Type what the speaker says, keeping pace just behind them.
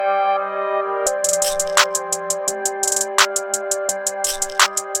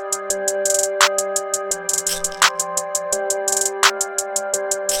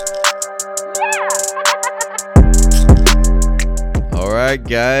right,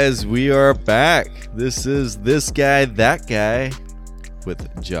 guys, we are back. This is This Guy, That Guy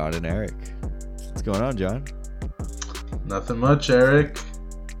with John and Eric. What's going on, John? Nothing much, Eric.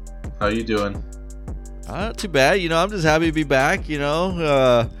 How you doing? Not too bad. I'm just happy to be back. It's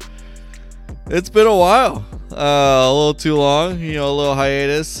been a while. A little too long. A little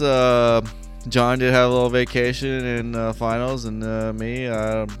hiatus. John did have a little vacation in finals, and me,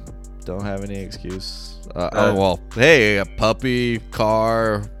 don't have any excuse. Hey, a puppy,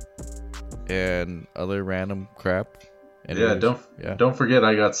 car, and other random crap. Anyways, Don't forget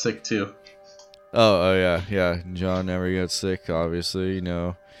I got sick too. Oh yeah. John never got sick, obviously.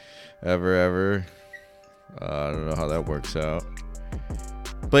 Ever. I don't know how that works out.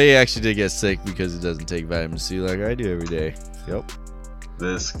 But he actually did get sick because he doesn't take vitamin C like I do every day. Yep.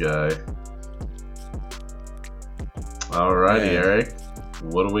 This guy. Alrighty, Eric.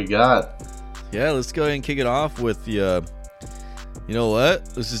 What do we got? Yeah, let's go ahead and kick it off with the, you know what?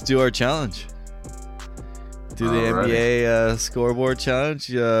 Let's just do our challenge. Do the NBA scoreboard challenge.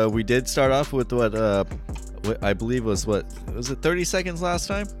 We did start off with what I believe was 30 seconds last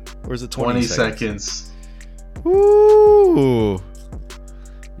time? Or is it 20 seconds? Woo!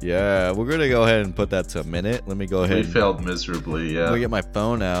 Yeah, we're going to go ahead and put that to a minute. Let me go ahead. We failed miserably, yeah. Let me get my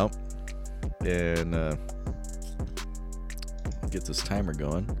phone out and get this timer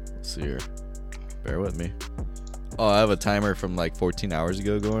going. Let's see here. Bear with me. Oh, I have a timer from like 14 hours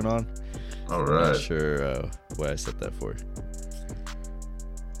ago going on. All right. I'm not sure what I set that for.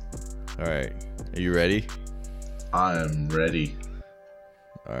 All right. Are you ready? I am ready.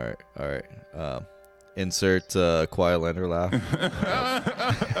 All right. Insert Kawhi Leonard laugh.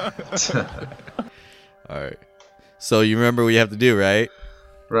 All right. So you remember what you have to do, right?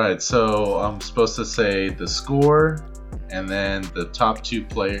 Right. So I'm supposed to say the score and then the top two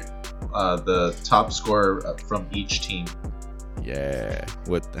player. The top scorer from each team. Yeah.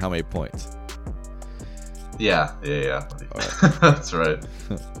 With how many points? Yeah. Right. That's right.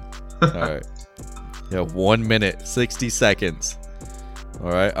 All right. Yeah, 1 minute, 60 seconds.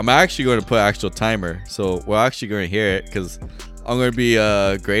 All right. I'm actually going to put actual timer, so we're actually going to hear it because I'm going to be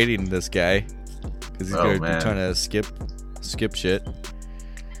grading this guy because he's going to be trying to skip shit.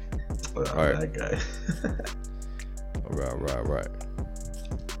 All right. That guy. All right.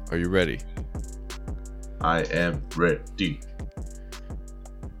 Are you ready? I am ready.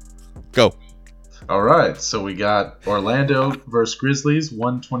 Go. All right. So we got Orlando versus Grizzlies,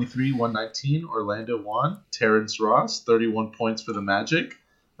 123-119. Orlando won. Terrence Ross, 31 points for the Magic.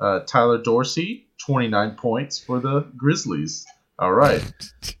 Tyler Dorsey, 29 points for the Grizzlies. All right.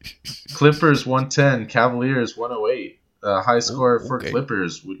 Clippers, 110. Cavaliers, 108. High scorer for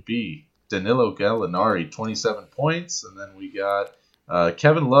Clippers would be Danilo Gallinari, 27 points. And then we got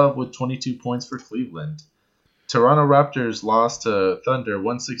Kevin Love with 22 points for Cleveland. Toronto Raptors lost to Thunder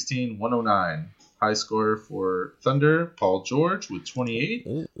 116-109. High scorer for Thunder, Paul George with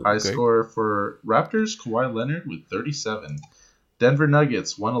 28. High scorer for Raptors, Kawhi Leonard with 37. Denver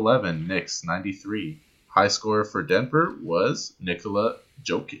Nuggets 111, Knicks 93. High scorer for Denver was Nikola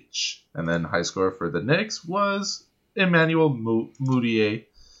Jokic. And then high scorer for the Knicks was Emmanuel Mudiay.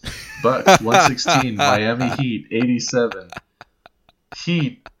 Bucks 116, Miami Heat 87.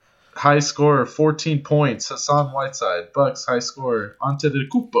 Heat, high scorer, 14 points. Hassan Whiteside. Bucks, high scorer.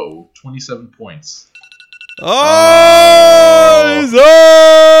 Antetokounmpo, 27 points. He's up!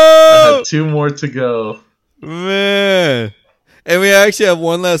 I have 2 more to go. Man. And we actually have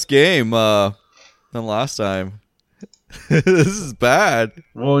one less game than last time. This is bad.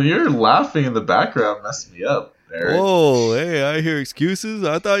 Well, you're laughing in the background. Messed me up, Eric. Whoa, hey, I hear excuses.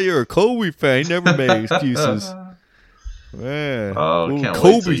 I thought you were a Kobe fan. You never made excuses. Man. Oh, can't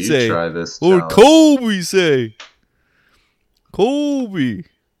wait till you try this. What would Kobe say? Kobe.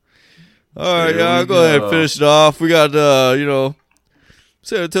 All right, I'll go ahead and finish it off. We got,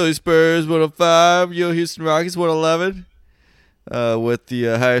 San Antonio Spurs 105, Houston Rockets 111, with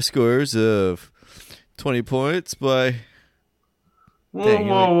the higher scores of 20 points by.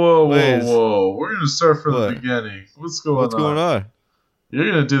 Whoa. We're going to start from the beginning. What's going on?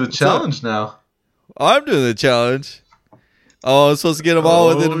 You're going to do the challenge now. I'm doing the challenge. Oh, I'm supposed to get them all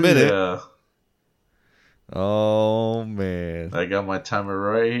within a minute. Yeah. Oh, man. I got my timer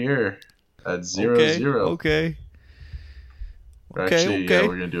right here at 0-0. Okay. Actually, yeah,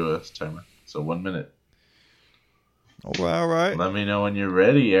 we're going to do a timer. So 1 minute. All right. Let me know when you're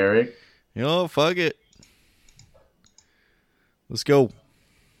ready, Eric. Fuck it. Let's go.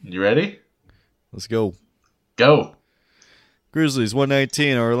 You ready? Let's go. Go. Grizzlies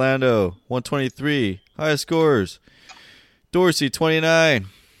 119, Orlando 123. Highest scorers. Dorsey 29.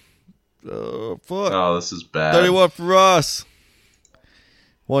 Oh, this is bad. 31 for Ross.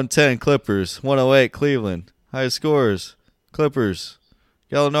 110 Clippers. 108 Cleveland. Highest scores Clippers.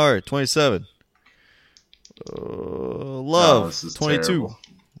 Gallinari 27. Love this is 22. terrible.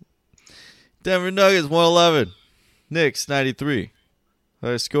 Denver Nuggets 111. Knicks 93.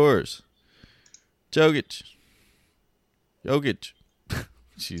 Highest scores Jokic.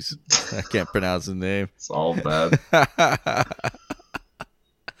 Jeez, I can't pronounce his name. It's all bad.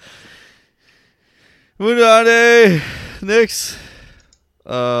 Munane. Knicks.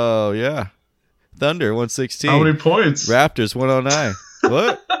 Oh, yeah. Thunder 116. How many points? Raptors 109.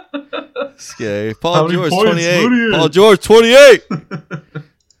 What? Okay. How Paul many George points? 28. Moody? Paul George 28.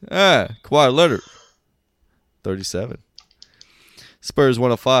 Kawhi Leonard 37. Spurs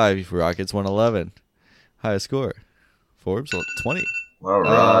 105. Rockets 111. Highest score Forbes 20. All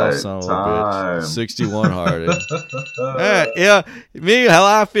right. Son of a time. bitch. 61 Harden. Yeah. Me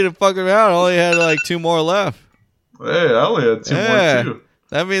laughing and fucking around. I only had like 2 more left. Hey, I only had 2 more too.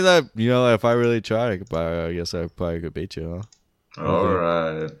 That means that, if I really tried, I guess I probably could beat you, huh? All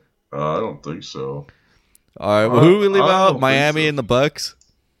right. I don't think so. All right. Well, who we leave I out? don't Miami think so. and the Bucks.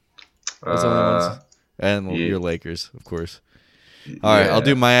 Those are the only ones. And yeah. your Lakers, of course. All right. I'll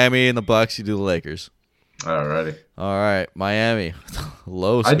do Miami and the Bucks. You do the Lakers. Alrighty. All right. Miami.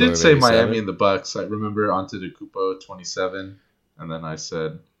 Low score. I did say 87. Miami and the Bucks. I remember Antetokounmpo 27, and then I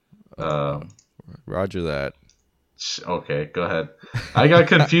said, Roger that. okay, go ahead. I got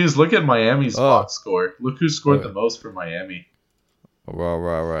confused. Look at Miami's Oh. box score. Look who scored the most for Miami.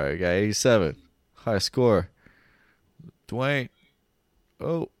 Right. Got 87. High score. Dwayne.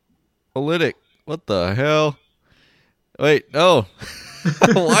 Oh. Olynyk. What the hell? Wait, no.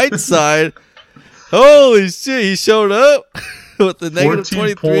 Whiteside. Holy shit, he showed up with the negative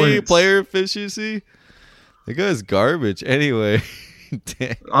 14 23 points. player efficiency. The guy's garbage. Anyway.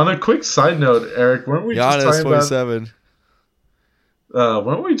 Damn. On a quick side note, Eric, weren't we just Giannis, talking 27.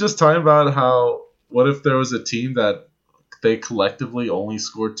 weren't we just talking about how what if there was a team that they collectively only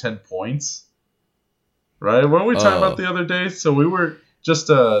scored 10 points? Right? Weren't we talking about the other day? So we were just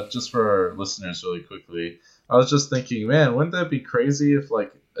for our listeners really quickly. I was just thinking, man, wouldn't that be crazy if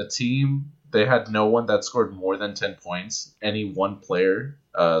like a team they had no one that scored more than 10 points. Any one player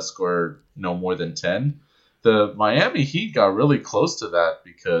scored no more than 10. The Miami Heat got really close to that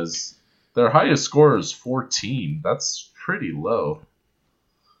because their highest score is 14. That's pretty low.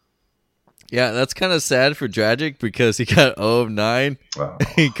 Yeah, that's kind of sad for Dragic because he got 0 of 9. Wow.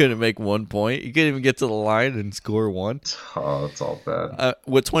 He couldn't make 1 point. He couldn't even get to the line and score 1. Oh, that's all bad.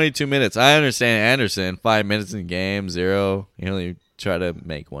 With 22 minutes. I understand Anderson. 5 minutes in game, 0. He only tried to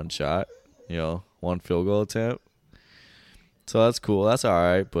make 1 shot. 1 field goal attempt. So that's cool. That's all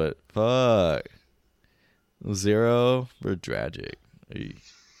right. But fuck. 0 for Dragic.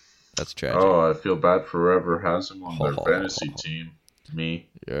 That's tragic. Oh, I feel bad for whoever has him on their fantasy team. Me.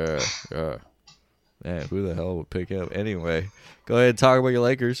 Yeah. Man, who the hell would pick him? Anyway, go ahead and talk about your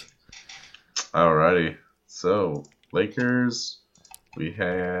Lakers. Alrighty. So, Lakers, we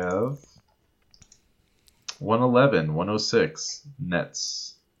have 111, 106,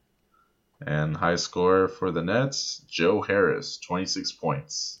 Nets. And high score for the Nets, Joe Harris, 26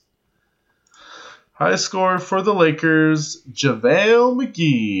 points. High score for the Lakers, JaVale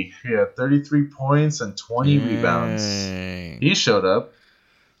McGee. He had 33 points and 20 rebounds. He showed up.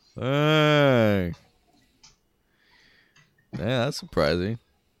 Dang. Yeah, that's surprising.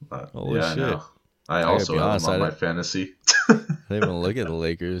 Holy shit. I know. I also have honest, him on my fantasy. I didn't even look at the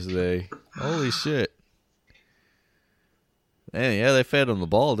Lakers today. Holy shit. Man, yeah, they fed him the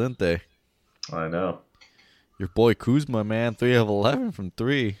ball, didn't they? I know. Your boy Kuzma, man, 3 of 11 from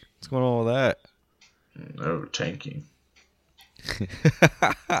 3. What's going on with that? They were tanking.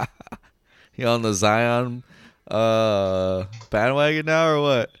 You on the Zion bandwagon now or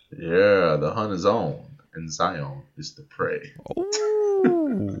what? Yeah, the hunt is on, and Zion is the prey.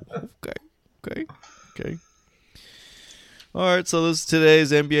 Oh, okay. All right, so this is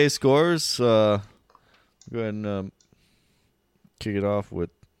today's NBA scores. Go ahead and kick it off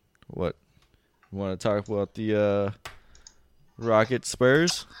with what? You want to talk about the Rockets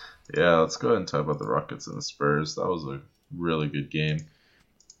Spurs? Yeah, let's go ahead and talk about the Rockets and the Spurs. That was a really good game.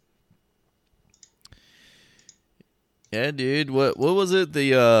 Yeah, dude. What was it?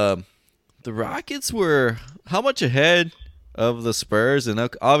 The Rockets were how much ahead of the Spurs? And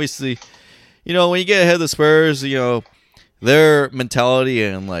obviously, when you get ahead of the Spurs, their mentality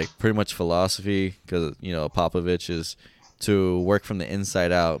and like pretty much philosophy, because Popovich is to work from the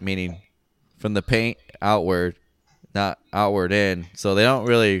inside out, meaning from the paint outward, not outward in. So they don't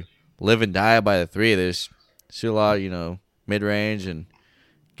really live and die by the 3. They just shoot a lot, mid range and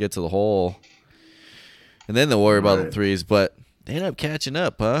get to the hole. And then they'll worry about the threes. But They end up catching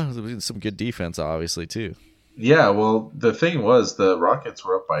up, huh? Some good defense, obviously, too. Yeah, well, the thing was the Rockets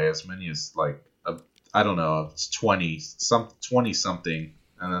were up by as many as like I don't know, it's 20 something,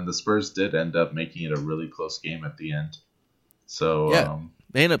 and then the Spurs did end up making it a really close game at the end. So Yeah,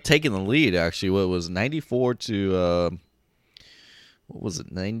 they end up taking the lead. Actually, what was 94 to what was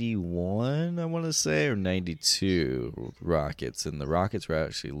it, 91? I want to say, or 92 Rockets, and the Rockets were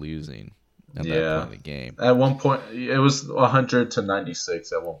actually losing at that point in the game. At one point, it was 100 to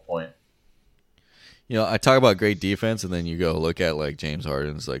 96 at one point. I talk about great defense, and then you go look at like James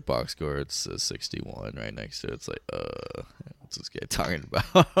Harden's like box score. It's 61 right next to it. It's like, what's this guy talking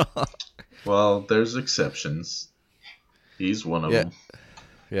about? Well, there's exceptions. He's one of them.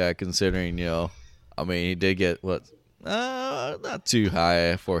 Yeah, considering I mean, he did get what, not too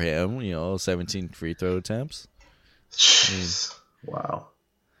high for him. 17 free throw attempts. Jeez. Wow.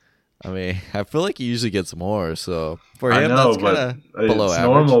 I mean, I feel like he usually gets more. So for him, that's kind of below it's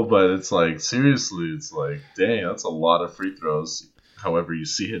average. normal, but it's like seriously, it's like dang, that's a lot of free throws. However you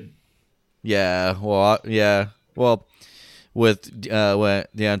see it. Yeah. Well, with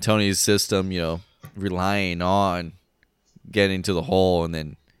D'Antoni's system, relying on getting to the hole and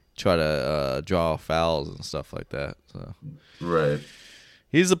then try to draw fouls and stuff like that. So right.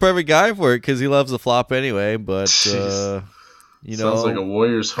 He's the perfect guy for it because he loves the flop anyway. But sounds like a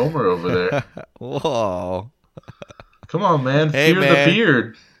Warriors homer over there. Whoa! Come on, man. Hey, Fear man. the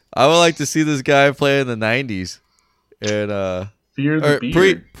beard. I would like to see this guy play in the '90s and Fear the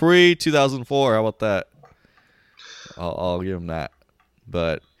beard. pre 2004. How about that? I'll give him that.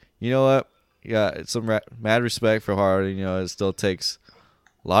 But you know what? Yeah, some mad respect for Harden. It still takes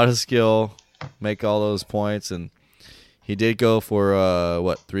a lot of skill, make all those points, and he did go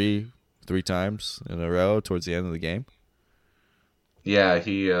for three times in a row towards the end of the game. Yeah,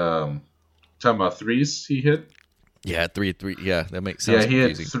 he talking about threes he hit. Yeah, three. Yeah, that makes sense. Yeah, he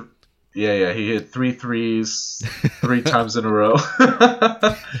confusing. hit. He hit 3 threes 3 times in a row.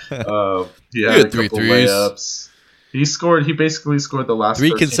 He had a three couple threes. layups. He basically scored the last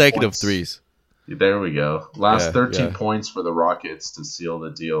 3 consecutive points. threes. There we go. Last 13 yeah. points for the Rockets to seal the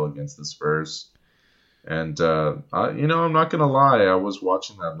deal against the Spurs. And I'm not gonna lie, I was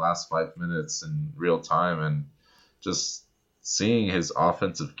watching that last 5 minutes in real time and just seeing his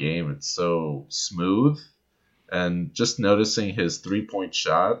offensive game. It's so smooth, and just noticing his 3-point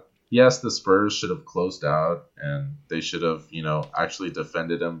shot. Yes, the Spurs should have closed out, and they should have, actually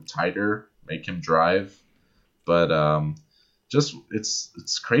defended him tighter, make him drive. But just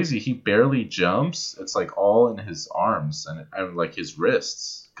it's crazy. He barely jumps. It's like all in his arms and like his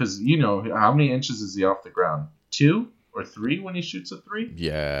wrists. Because how many inches is he off the ground? 2 or 3 when he shoots a 3?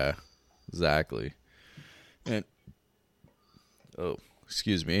 Yeah, exactly. And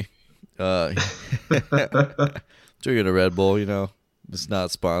excuse me. Drinking a Red Bull. It's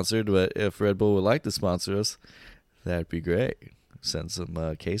not sponsored, but if Red Bull would like to sponsor us, that'd be great. Send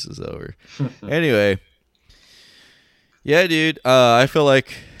some cases over. Anyway. Yeah, dude. I feel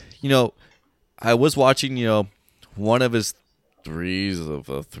like, I was watching, one of his threes of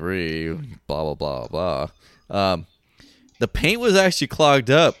a 3, blah, blah, blah, blah. The paint was actually clogged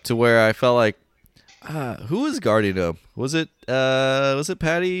up to where I felt like, who was guarding him? Was it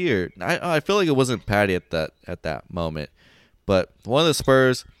Patty or I feel like it wasn't Patty at that moment, but one of the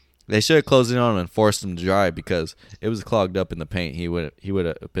Spurs, they should have closed in on him and forced him to drive because it was clogged up in the paint. He would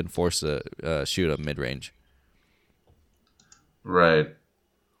have been forced to shoot a mid range. Right.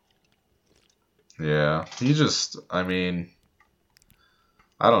 Yeah.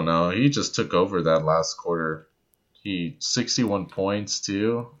 I don't know. He just took over that last quarter. 61 points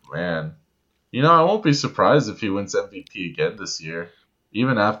too. Man. I won't be surprised if he wins MVP again this year.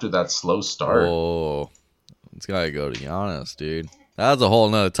 Even after that slow start. Oh, it's got to go to Giannis, dude. That's a whole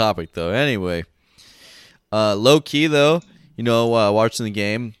nother topic though. Anyway. Low key though, watching the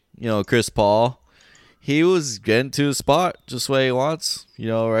game, Chris Paul, he was getting to his spot just the way he wants,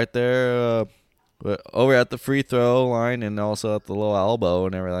 right there over at the free throw line and also at the low elbow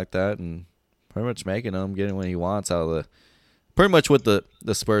and everything like that, and pretty much making him getting what he wants out of pretty much what the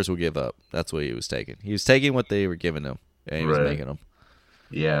Spurs will give up. That's what he was taking. He was taking what they were giving him, and he was making them.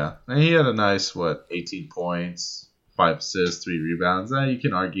 Yeah, and he had a nice, 18 points, 5 assists, 3 rebounds. You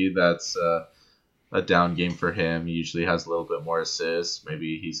can argue that's a down game for him. He usually has a little bit more assists.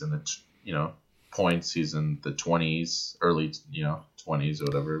 Maybe he's in the, points, he's in the 20s, early 20s or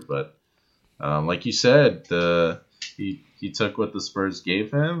whatever, but like you said, he took what the Spurs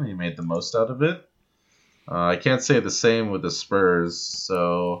gave him. He made the most out of it. I can't say the same with the Spurs.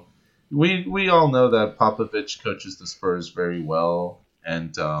 So we all know that Popovich coaches the Spurs very well,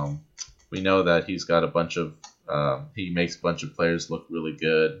 and we know that he's got a bunch of He makes a bunch of players look really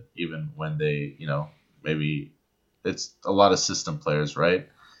good, even when they, maybe it's a lot of system players, right?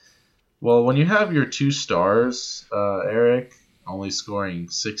 Well, when you have your two stars, Eric, only scoring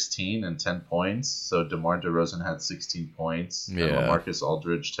 16 and 10 points, so DeMar DeRozan had 16 points, and LaMarcus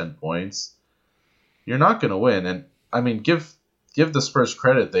Aldridge 10 points, you're not going to win. And, I mean, give the Spurs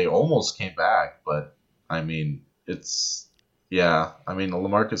credit. They almost came back, but, I mean, LaMarcus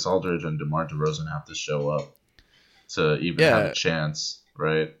Aldridge and DeMar DeRozan have to show up to even have a chance,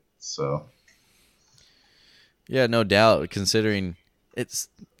 right? So, yeah, no doubt. Considering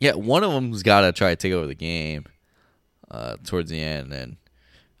one of them's got to try to take over the game towards the end, and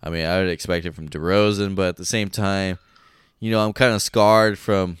I mean, I would expect it from DeRozan, but at the same time, I'm kind of scarred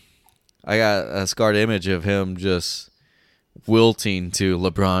from. I got a scarred image of him just wilting to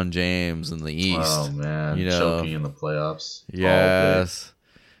LeBron James in the East. Oh man, choking in the playoffs. Yes.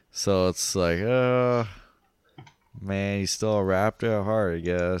 So it's like, man, he's still a Raptor at heart, I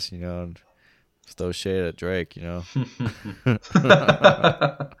guess. Just throw shade at Drake. Yeah.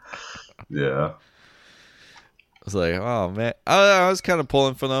 It's like, oh man, I was kind of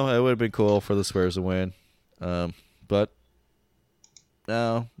pulling for them. It would have been cool for the Spurs to win, but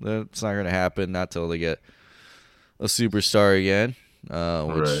no, it's not going to happen. Not till they get a superstar again.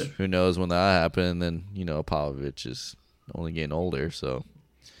 Which who knows when that happen? Then Popovich is only getting older, so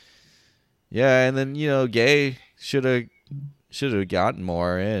yeah. And then Gay should have gotten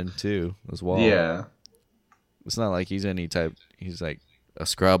more in too as well. Yeah, it's not like he's like a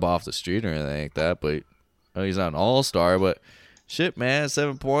scrub off the street or anything like that, but. He's not an all-star, but shit, man,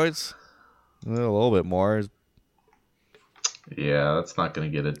 7 points, a little bit more. Yeah, that's not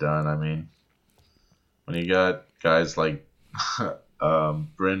going to get it done. I mean, when you got guys like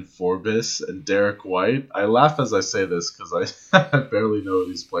Bryn Forbes and Derek White, I laugh as I say this because I barely know who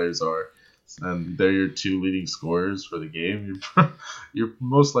these players are, and they're your two leading scorers for the game. You're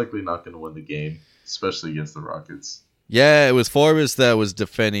most likely not going to win the game, especially against the Rockets. Yeah, it was Forbes that was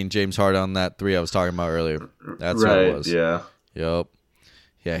defending James Harden on that three I was talking about earlier. That's what it was. Yeah. Yep.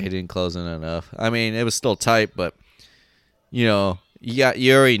 Yeah, he didn't close in enough. I mean, it was still tight, but you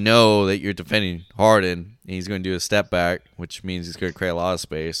already know that you're defending Harden. And he's going to do a step back, which means he's going to create a lot of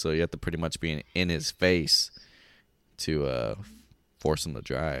space. So you have to pretty much be in his face to force him to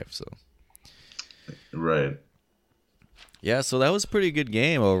drive. So. Right. Yeah, so that was a pretty good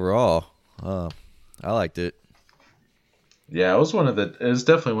game overall. I liked it. Yeah, it was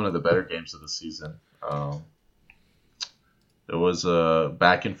definitely one of the better games of the season. It was a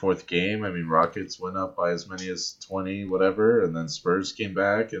back and forth game. I mean, Rockets went up by as many as 20, whatever, and then Spurs came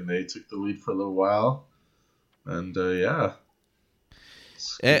back and they took the lead for a little while. And yeah,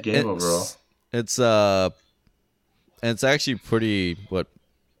 it's a good game overall. It's actually pretty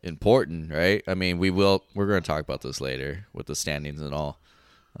important, right? I mean, we're going to talk about this later with the standings and all,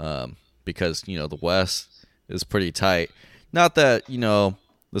 because the West is pretty tight. Not that,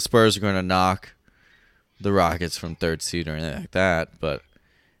 the Spurs are going to knock the Rockets from third seed or anything like that, but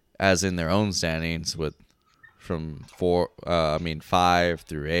as in their own standings from 5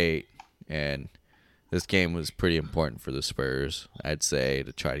 through 8, and this game was pretty important for the Spurs, I'd say,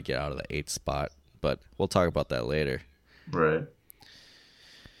 to try to get out of the 8th spot, but we'll talk about that later. Right.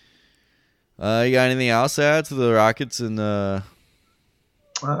 You got anything else to add to the Rockets and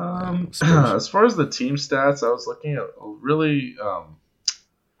as far as the team stats, I was looking at really,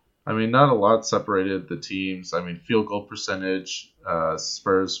 not a lot separated the teams. I mean, field goal percentage,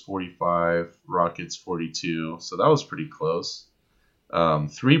 Spurs 45, Rockets 42, so that was pretty close.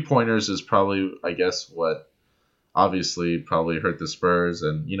 3-pointers is probably, I guess, what obviously probably hurt the Spurs,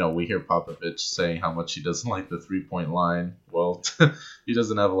 and we hear Popovich saying how much he doesn't like the 3-point line. Well, he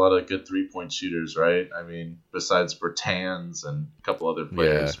doesn't have a lot of good 3-point shooters, right? I mean, besides Bertans and a couple other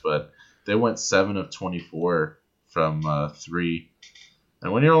players, but they went 7 of 24 from 3.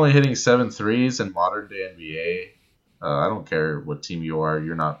 And when you're only hitting 7 threes in modern day NBA, I don't care what team you are,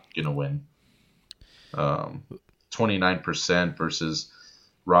 you're not gonna win. 29% versus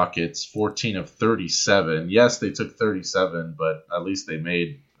Rockets 14 of 37. Yes, they took 37, but at least they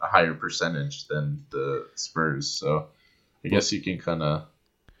made a higher percentage than the Spurs. So I guess you can kind of.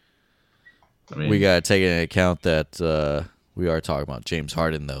 We gotta take into account that we are talking about James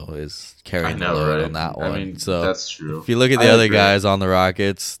Harden, though, is carrying the load on that one. I mean, so that's true. If you look at the other guys on the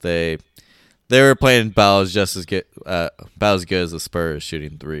Rockets, they were playing about as good as the Spurs,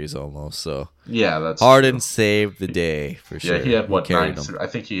 shooting threes almost. So yeah, that's Harden true. saved the day for sure. Yeah, he had 9? I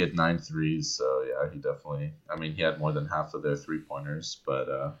think he had 9 threes. So yeah, he definitely. I mean, he had more than half of their 3-pointers.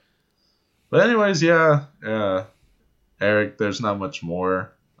 But anyways, yeah. Eric, there's not much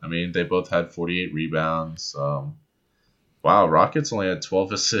more. I mean, they both had 48 rebounds. Wow, Rockets only had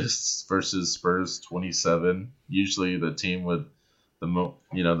 12 assists versus Spurs 27. Usually, the team with the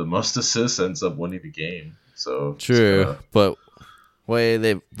the most assists ends up winning the game. So true, but way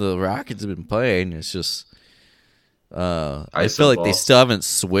the Rockets have been playing, it's just I feel like they still haven't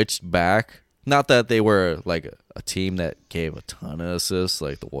switched back. Not that they were like a team that gave a ton of assists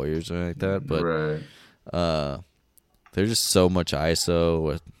like the Warriors or anything like that, but they're just so much ISO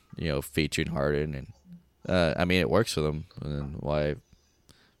with featuring Harden, and I mean it works for them. And why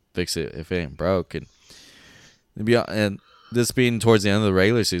fix it if it ain't broke? And this being towards the end of the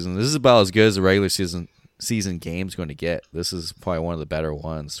regular season, this is about as good as the regular season game's going to get. This is probably one of the better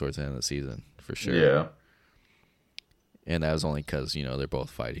ones towards the end of the season for sure. Yeah. And that was only because they're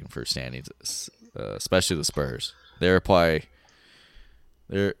both fighting for standings, especially the Spurs. They're playing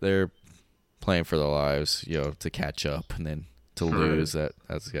for their lives, to catch up, and then to lose.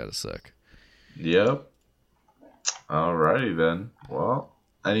 That's gotta suck. Yep. Alrighty then. Well,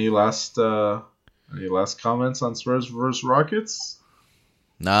 any last comments on Spurs versus Rockets?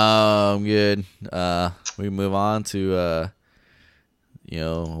 No, I'm good. We move on to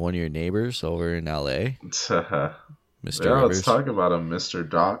one of your neighbors over in LA. Mr. Rivers. Let's talk about him, Mr.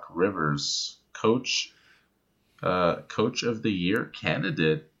 Doc Rivers, coach of the year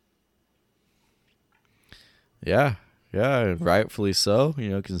candidate. Yeah, rightfully so.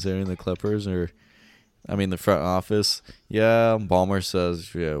 Considering the Clippers the front office. Yeah, Ballmer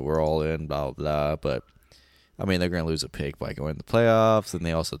says we're all in, blah blah. But they're gonna lose a pick by going to the playoffs, and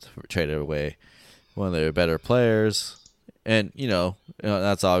they also traded away one of their better players, and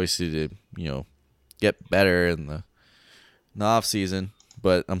that's obviously to get better in the off season.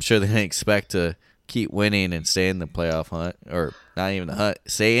 But I'm sure they didn't expect to keep winning and stay in the playoff hunt, or not even the hunt,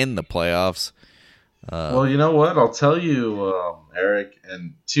 stay in the playoffs. Well, you know what? I'll tell you, Eric,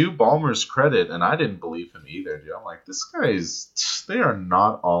 and to Ballmer's credit, and I didn't believe him either, dude. I'm like, they are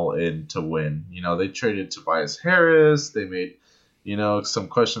not all in to win. They traded Tobias Harris. They made, some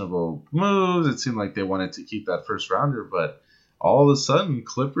questionable moves. It seemed like they wanted to keep that first rounder, but all of a sudden,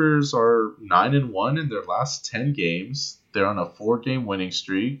 Clippers are 9-1 in their last 10 games. They're on a 4-game winning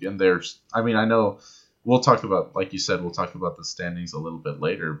streak, and I know we'll talk about, like you said, we'll talk about the standings a little bit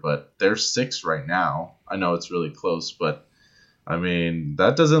later, but they're 6 right now. I know it's really close, but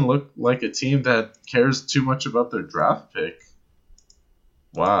that doesn't look like a team that cares too much about their draft pick.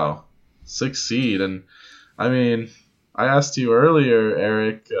 Wow, 6th seed, and I asked you earlier,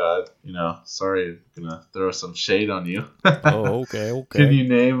 Eric. Sorry, I'm gonna throw some shade on you. Oh, okay.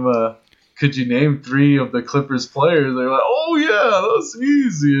 Could you name 3 of the Clippers players? They're like, oh yeah, that's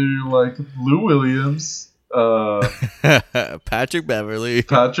easy. And you're like Lou Williams, Patrick Beverly,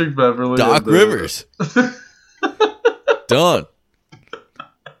 Doc Rivers. Done.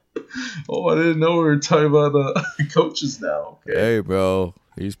 Oh, I didn't know we were talking about coaches now. Okay. Hey, bro,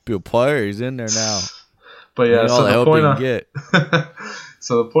 he's a player. He's in there now. But yeah, so the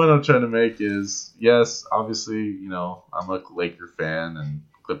point I'm trying to make is, yes, obviously, I'm a Laker fan and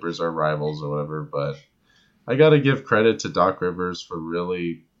Clippers are rivals or whatever, but I got to give credit to Doc Rivers for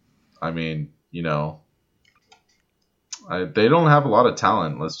really, they don't have a lot of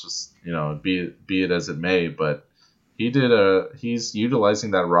talent. Let's just, be it as it may, but he's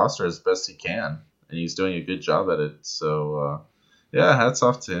utilizing that roster as best he can, and he's doing a good job at it. So, hats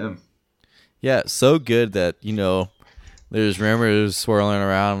off to him. Yeah, so good that, there's rumors swirling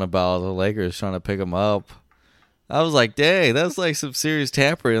around about the Lakers trying to pick him up. I was like, dang, that's like some serious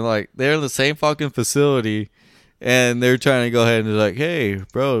tampering. Like, they're in the same fucking facility, and they're trying to go ahead and be like, hey,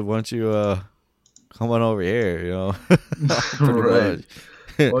 bro, why don't you come on over here, Right.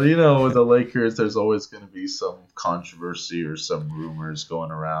 Well, with the Lakers, there's always going to be some controversy or some rumors going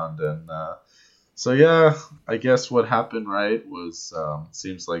around. And so, yeah, I guess what happened, right, was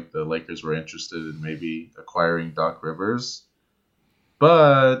seems like the Lakers were interested in maybe acquiring Doc Rivers.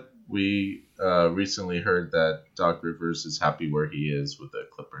 But we recently heard that Doc Rivers is happy where he is with the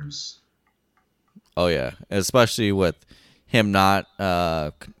Clippers. Oh, yeah, especially with him not,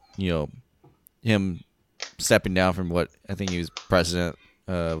 him stepping down from what I think he was president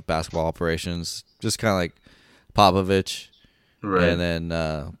of basketball operations, just kind of like Popovich. Right. And then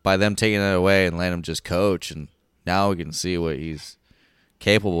by them taking it away and letting him just coach, and now we can see what he's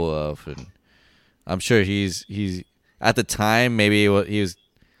capable of. And I'm sure he's at the time maybe he was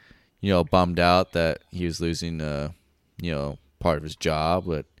bummed out that he was losing part of his job,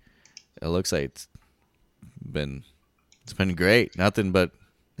 but it looks like it's been great. Nothing but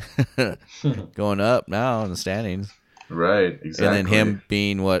going up now in the standings. Right, exactly. And then him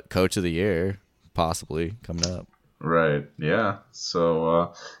being coach of the year possibly coming up. Right. Yeah.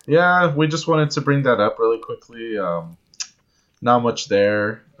 So, yeah, we just wanted to bring that up really quickly. Not much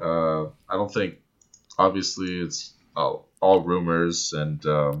there. I don't think, obviously, it's all rumors,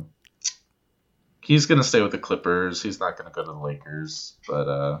 and he's going to stay with the Clippers. He's not going to go to the Lakers.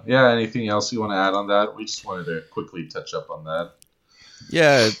 But, yeah, anything else you want to add on that? We just wanted to quickly touch up on that.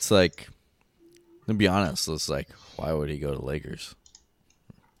 Yeah, it's like, to be honest, it's like, why would he go to Lakers?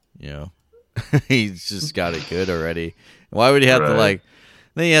 You know, he's just got it good already. Why would he have to Right.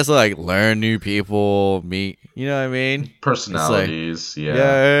 Then he has to learn new people, meet. You know what I mean? Personalities, Yeah,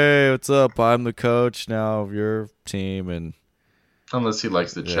 yeah. hey, what's up? I'm the coach now of your team, and Unless he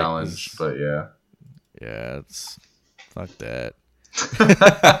likes the like challenge, this. but yeah. Yeah, it's fuck that.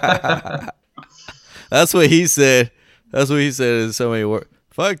 That's what he said. That's what he said in so many words.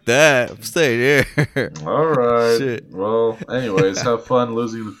 Fuck that. I'm staying here. All right. Shit. Well, anyways, have fun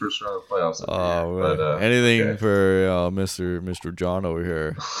losing the first round of the playoffs every year. Oh man. But Anything okay. for Mr. John over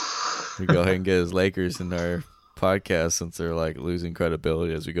here. We go ahead and get his Lakers in our podcast since they're losing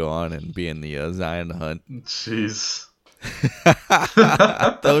credibility as we go on and be in the Zion hunt. Jeez.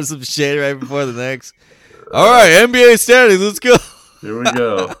 Throw some shade right before the next. All right, NBA standings. Let's go. Here we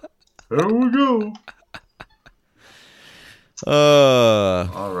go. Here we go.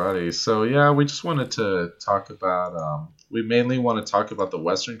 Alrighty. So yeah, we just wanted to talk about. We mainly want to talk about the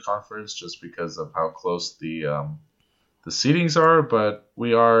Western Conference just because of how close the seedings are. But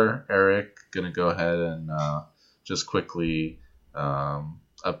we are, Eric, gonna go ahead and just quickly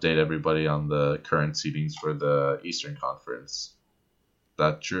update everybody on the current seedings for the Eastern Conference.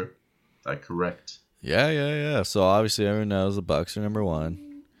 That true? That correct? Yeah. So obviously everyone knows the Bucks are number one.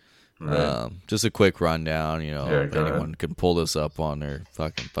 Right. Just a quick rundown, Yeah, if go anyone ahead. can pull this up on their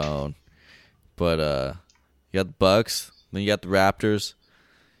fucking phone. But you got the Bucks, then you got the Raptors,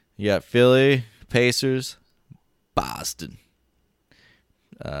 you got Philly, Pacers, Boston.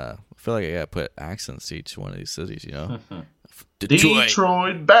 I feel like I gotta put accents to each one of these cities, Detroit,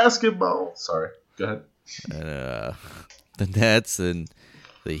 Detroit basketball. Sorry. Go ahead. and the Nets and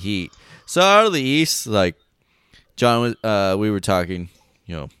the Heat. So out of the East, John, we were talking,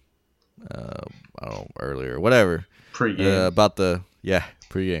 I don't know, earlier, whatever, Pre-game. about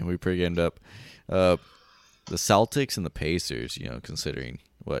pregame. We pregamed up the Celtics and the Pacers. Considering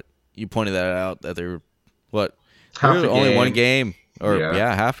what you pointed that out that they're Half a only game. one game or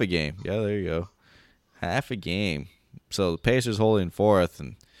Yeah. half a game. Yeah, there you go, half a game. So the Pacers holding fourth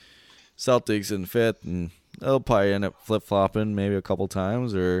and Celtics in fifth, and they'll probably end up flip flopping maybe a couple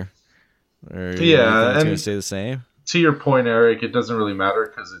times, or you think Yeah, it's gonna and stay the same? to your point, Eric, it doesn't really matter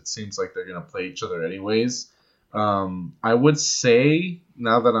because it seems like they're going to play each other anyways. I would say,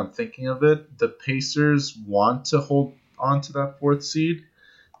 now that I'm thinking of it, the Pacers want to hold on to that fourth seed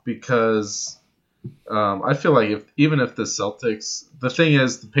because I feel like even if the Celtics, the thing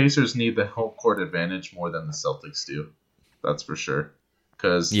is, the Pacers need the home court advantage more than the Celtics do. That's for sure.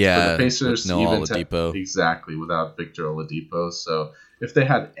 Because for the Pacers, with no Oladipo. exactly without Victor Oladipo, so if they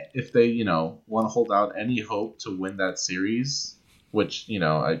want to hold out any hope to win that series, which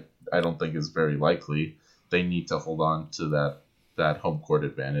I don't think is very likely, they need to hold on to that home court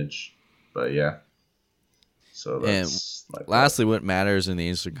advantage. But yeah, so that's Lastly, what matters in the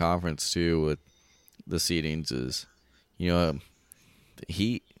Eastern Conference too with the seedings is, the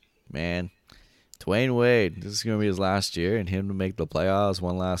Heat, man. Dwayne Wade, this is going to be his last year, and him to make the playoffs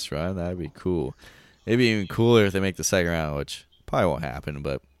one last run, that'd be cool. It'd be even cooler if they make the second round, which probably won't happen,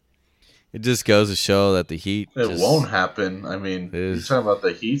 but it just goes to show that the Heat won't happen. I mean, you're talking about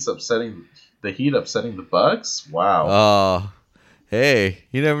the Heat upsetting the Bucks? Wow. Oh, hey,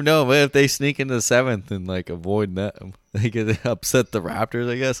 you never know, man. If they sneak into the seventh and avoid that, they could upset the Raptors,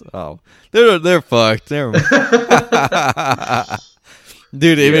 I guess. Oh, they're fucked. Never mind.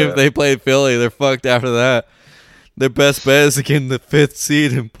 Dude, even if they play Philly, they're fucked after that. Their best bet is to get in the fifth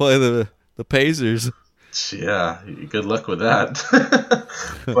seed and play the Pacers. Yeah, good luck with that.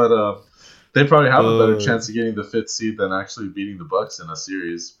 But they probably have a better chance of getting the fifth seed than actually beating the Bucks in a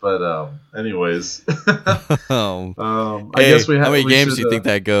series. But anyways, I guess we have. How many games do you think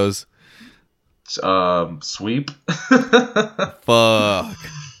that goes? Sweep. Fuck.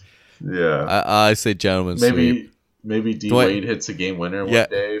 Yeah. I say gentlemen sweep. Maybe D Wade hits a game winner one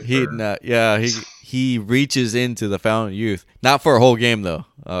day. He reaches into the fountain of youth. Not for a whole game though.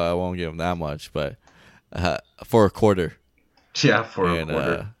 I won't give him that much, but for a quarter. Yeah, for a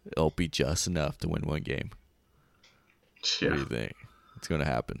quarter. It'll be just enough to win one game. Yeah. What do you think? It's gonna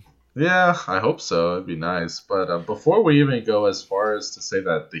happen. Yeah, I hope so. It'd be nice. But before we even go as far as to say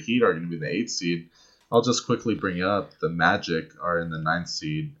that the Heat are going to be the 8th seed, I'll just quickly bring up the Magic are in the ninth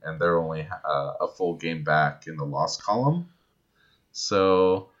seed, and they're only a full game back in the loss column.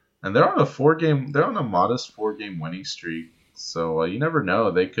 So, and they're on a modest 4-game winning streak. So you never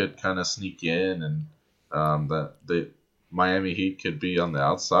know, they could kind of sneak in, and the Miami Heat could be on the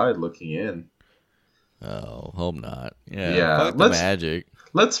outside looking in. Oh, hope not. Yeah, Yeah, fuck the Magic.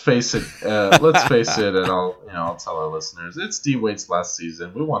 Let's face it. Let's face it, and I'll tell our listeners, it's D Wade's last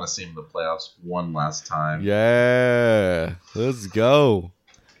season. We want to see him in the playoffs one last time. Yeah, let's go,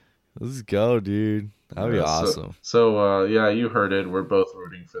 dude. That'd be awesome. So you heard it. We're both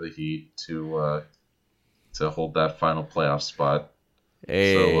rooting for the Heat to hold that final playoff spot.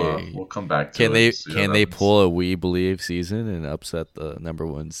 Hey, so we'll come back to can it. Can they pull a We Believe season and upset the number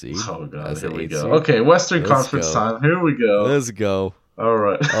 1 seed? Oh god, here we go. Okay, Western Conference time. Here we go. Let's go. All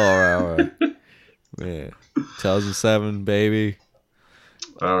right. Man, 2007, baby.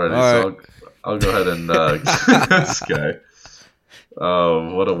 All right. So I'll go ahead and this guy.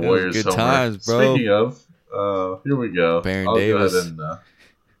 Oh, what a Warriors good homer. Times, bro. Speaking of, here we go. Baron I'll Davis. go ahead and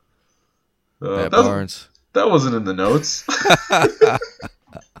Matt Barnes. That wasn't in the notes.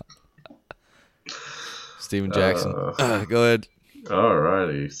 Steven Jackson. Go ahead.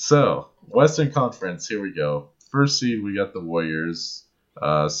 Alrighty. So, Western Conference, here we go. First seed, we got the Warriors.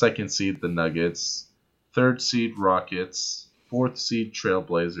 Second seed, the Nuggets. Third seed, Rockets. Fourth seed,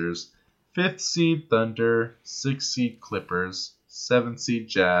 Trailblazers. Fifth seed, Thunder. Sixth seed, Clippers. Seventh seed,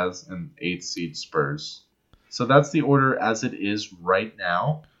 Jazz. And eighth seed, Spurs. So that's the order as it is right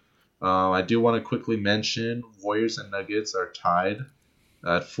now. I do want to quickly mention Warriors and Nuggets are tied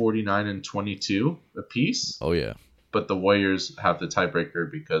at 49 and 22 apiece. Oh, yeah. But the Warriors have the tiebreaker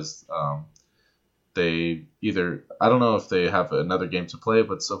because they either... I don't know if they have another game to play,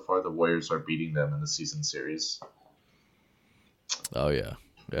 but so far the Warriors are beating them in the season series. Oh, yeah.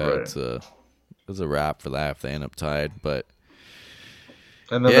 Yeah, right. It's a wrap for that if they end up tied, but...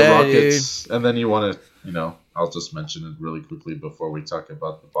 And then the Rockets... Dude. And then you want to, I'll just mention it really quickly before we talk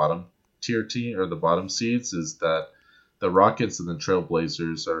about the bottom tier team or the bottom seeds is that the Rockets and the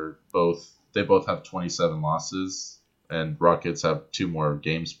Trailblazers both have 27 losses, and Rockets have 2 more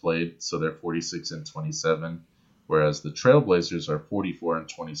games played, so they're 46 and 27, whereas the Trailblazers are 44 and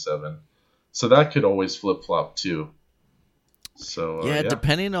 27. So that could always flip-flop too. So yeah,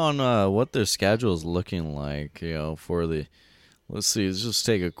 depending on what their schedule is looking like, for the... Let's see, let's just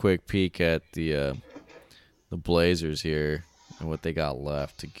take a quick peek at the Blazers here and what they got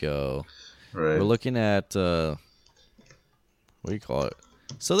left to go. Right. We're looking at what do you call it?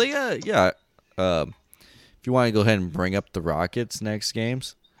 So they got if you want to go ahead and bring up the Rockets next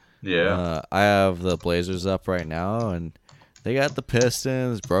games. Yeah. I have the Blazers up right now, and they got the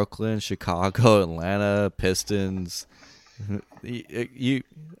Pistons, Brooklyn, Chicago, Atlanta, Pistons.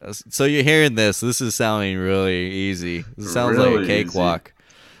 So you're hearing this. This is sounding really easy. This sounds really like a cakewalk.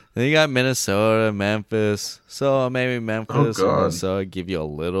 Then you got Minnesota, Memphis. So maybe Memphis or Minnesota give you a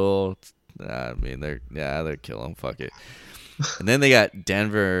little. I mean, they're killing. Fuck it. And then they got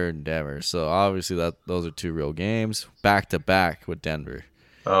Denver and Denver. So obviously those are 2 real games back to back with Denver.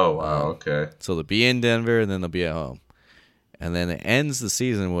 Oh wow, okay. So they'll be in Denver and then they'll be at home. And then it ends the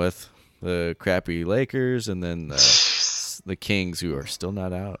season with the crappy Lakers and then the Kings, who are still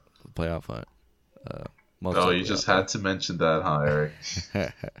not out of the playoff hunt. You just had to mention that, huh, Eric?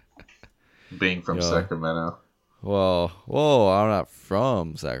 Being from Sacramento. Well, I'm not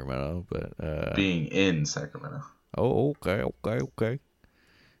from Sacramento, but... being in Sacramento. Oh, okay.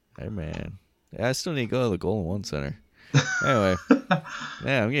 Hey, man. Yeah, I still need to go to the Golden One Center. Anyway.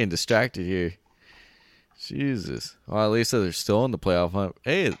 Man, I'm getting distracted here. Jesus. Well, at least they're still in the playoff hunt.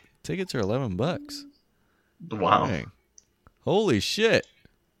 Hey, tickets are $11. Wow. Dang. Holy shit.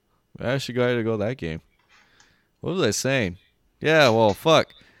 I should go ahead and go to that game. What was I saying? Yeah, well, fuck.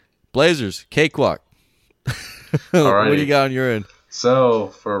 Blazers, cakewalk. What do you got on your end? So,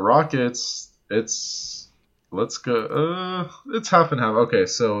 for Rockets, it's half and half. Okay,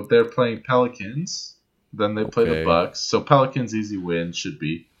 so they're playing Pelicans. Then they play the Bucks. So, Pelicans, easy win, should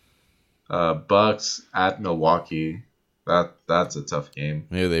be. Bucks at Milwaukee. That's a tough game.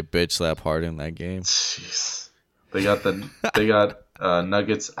 Maybe they bitch slap hard in that game. Jeez. They got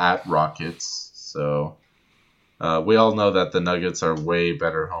Nuggets at Rockets. So we all know that the Nuggets are way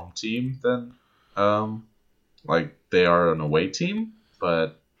better home team than they are an away team.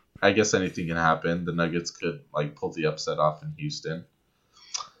 But I guess anything can happen. The Nuggets could pull the upset off in Houston.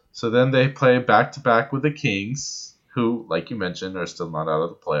 So then they play back to back with the Kings, who, like you mentioned, are still not out of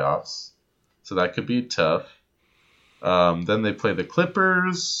the playoffs. So that could be tough. Then they play the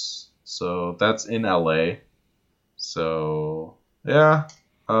Clippers. So that's in LA. So, yeah.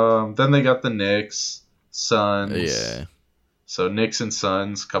 Then they got the Knicks. Suns. Yeah. So Knicks and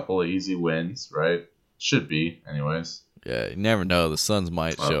Suns, couple of easy wins, right? Should be, anyways. Yeah, you never know. The Suns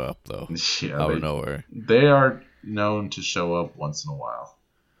might show up, though, Yeah, out of nowhere. they are known to show up once in a while.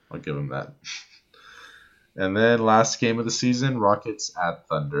 I'll give them that. And then last game of the season, Rockets at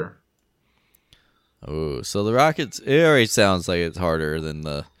Thunder. Oh, so the Rockets, it already sounds like it's harder than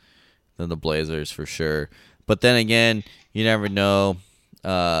the Blazers for sure. But then again, you never know.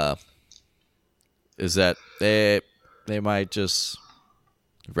 Is that they might just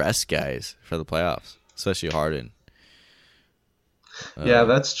rest guys for the playoffs, especially Harden. Yeah,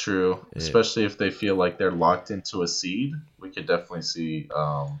 that's true. Especially if they feel like they're locked into a seed, we could definitely see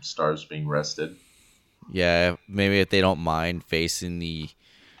stars being rested. Yeah, maybe if they don't mind facing the,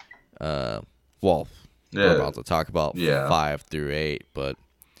 we're about to talk about 5 through 8, but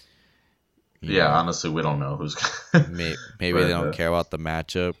honestly, we don't know who's. maybe they don't care about the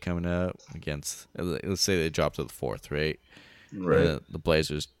matchup coming up against. Let's say they drop to the 4th, right? Right. The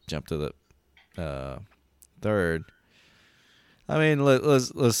Blazers jump to the 3rd. I mean,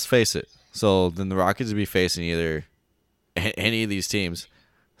 let's face it. So then the Rockets would be facing either any of these teams.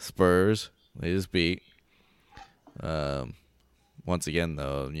 Spurs, they just beat. Once again,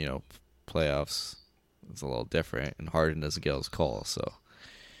 though, playoffs is a little different, and Harden doesn't get his call. So,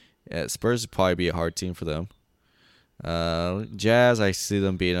 yeah, Spurs would probably be a hard team for them. Jazz, I see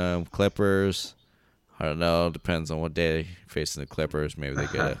them beating them. Clippers, I don't know. Depends on what day facing the Clippers. Maybe they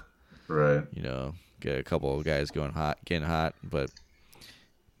get right. Get a couple of guys getting hot, but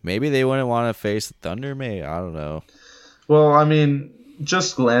maybe they wouldn't want to face the Thunder. Maybe, I don't know. Well, I mean,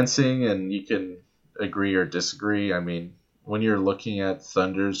 just glancing, and you can agree or disagree. I mean, when you're looking at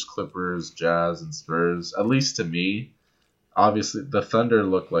Thunders, Clippers, Jazz, and Spurs, at least to me, obviously the Thunder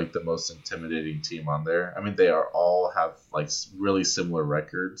look like the most intimidating team on there. I mean, they all have like really similar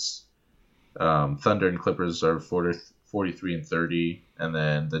records. Thunder and Clippers are 43 and 30, and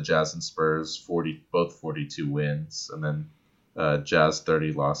then the Jazz and Spurs both 42 wins, and then Jazz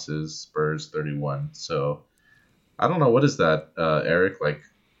 30 losses, Spurs 31. So I don't know, what is that, Eric? Like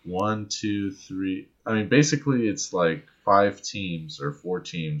 1, 2, 3. I mean, basically it's like 5 teams or 4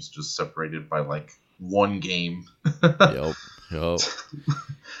 teams just separated by like one game. Yep.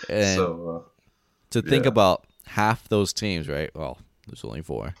 And so to think about half those teams, right? Well, there's only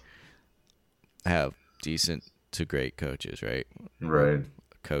 4. Have decent to great coaches, right? Right.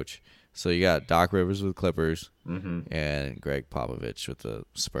 Coach. So you got Doc Rivers with Clippers Mm-hmm. and Greg Popovich with the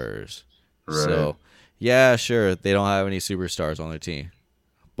Spurs. Right. So, yeah, sure, they don't have any superstars on their team,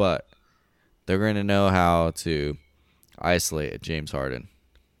 but they're going to know how to isolate James Harden.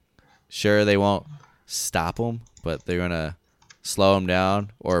 Sure, they won't stop him, but they're going to slow him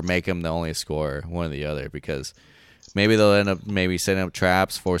down or make him the only scorer, one or the other, because maybe they'll end up setting up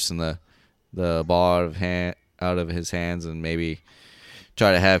traps, forcing the ball out of his hands, and maybe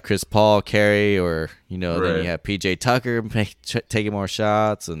try to have Chris Paul carry, or then you have PJ Tucker taking more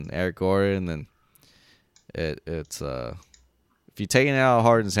shots, and Eric Gordon. And it's if you're taking it out of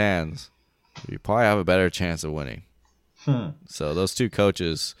Harden's hands, you probably have a better chance of winning. So those 2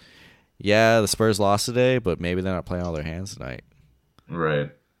 coaches, the Spurs lost today, but maybe they're not playing all their hands tonight.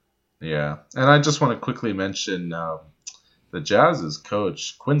 Right. Yeah, and I just want to quickly mention the Jazz's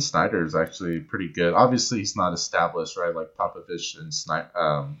coach, Quinn Snyder, is actually pretty good. Obviously, he's not established, right, like Popovich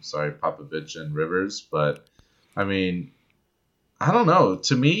and Rivers. But I mean, I don't know.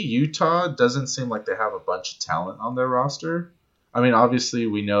 To me, Utah doesn't seem like they have a bunch of talent on their roster. I mean, obviously,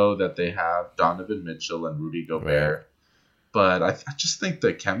 we know that they have Donovan Mitchell and Rudy Gobert, Right. but I just think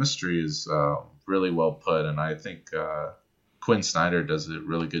the chemistry is really well put, and I think Quinn Snyder does a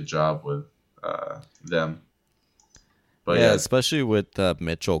really good job with them. But yeah, especially with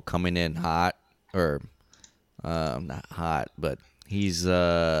Mitchell coming in hot, or not hot, but he's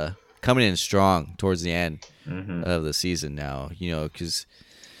coming in strong towards the end of the season now. Because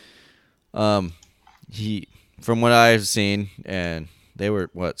he, from what I've seen, and they were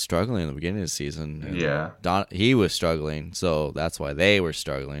struggling in the beginning of the season. And he was struggling, so that's why they were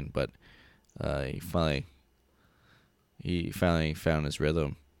struggling. But he finally found his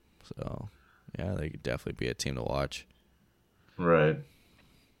rhythm. So yeah, they could definitely be a team to watch. Right.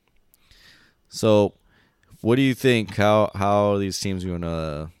 So, what do you think? How these teams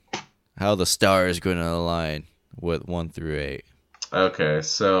how the stars going to align with 1 through 8? Okay,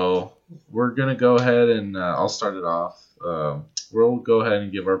 so we're gonna go ahead and I'll start it off. We'll go ahead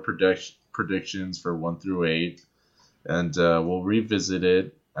and give our predictions for 1 through 8, and we'll revisit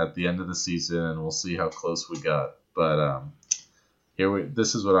it at the end of the season, and we'll see how close we got. But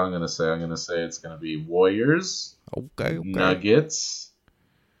this is what I'm gonna say. I'm gonna say it's gonna be Warriors, Okay. Nuggets,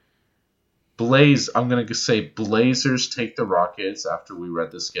 I'm going to say Blazers take the Rockets after we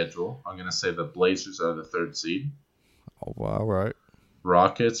read the schedule. I'm going to say the Blazers are the 3rd seed. Oh, all right.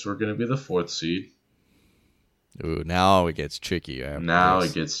 Rockets were going to be the 4th seed. Ooh, now it gets tricky.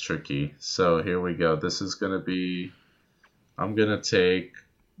 It gets tricky. So here we go. This is going to be... I'm going to take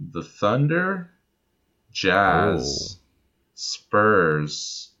the Thunder, Jazz,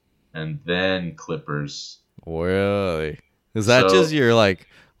 Spurs, and then Clippers. Really? Is that just your, like,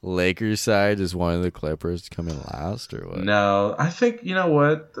 Lakers side? Is one of the Clippers coming last, or what? No, I think, you know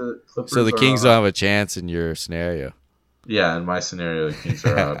what? The Clippers So the Kings don't have a chance in your scenario? Yeah, in my scenario, the Kings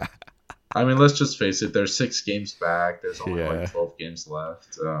are out. I mean, let's just face it. They're 6 games back. There's only like 12 games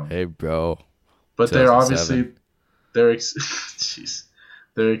left. Hey, bro. But they're obviously they're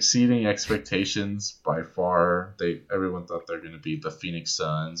exceeding expectations by far. Everyone thought they're going to be the Phoenix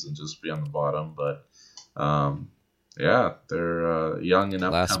Suns and just be on the bottom, but yeah, they're young and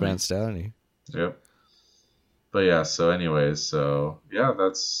upcoming. Last man standing. Yep. But yeah, so anyways, yeah,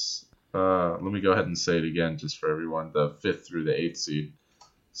 that's let me go ahead and say it again just for everyone. The 5th through the 8th seed.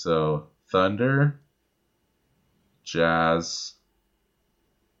 So Thunder, Jazz,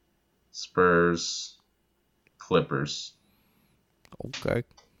 Spurs, Clippers. Okay.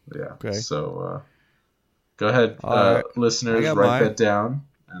 Yeah. Okay. So go ahead, listeners, write that down.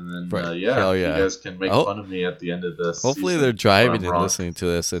 And then, you guys can make fun of me at the end of this. Hopefully they're driving and listening to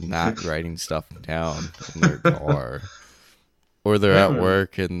this and not writing stuff down in their car. Or they're at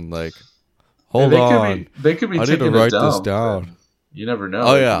work and like, hold on. They could be I need to write this down. You never know.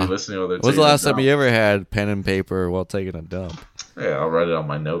 Oh, yeah. Listening while they're When's the last time you ever had pen and paper while taking a dump? Yeah, I'll write it on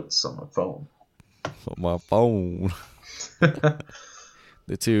my notes on my phone. On my phone.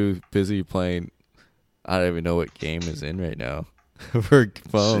 They're too busy playing. I don't even know what game is in right now. For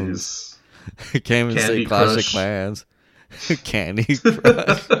phones. Can't even say Clash of Clans. Candy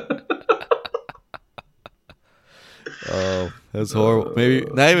Crush. Oh, that's horrible. Maybe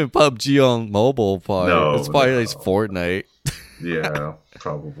not even PUBG on mobile. Probably. No, it's probably like Fortnite. Yeah,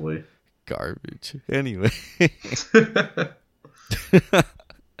 probably. Garbage. Anyway. Who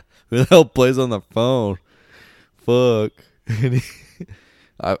the hell plays on the phone? Fuck. I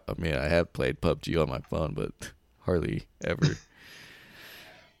mean, I have played PUBG on my phone, but hardly ever.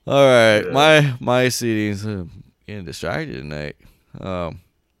 All right, yeah. my seedings getting distracted tonight.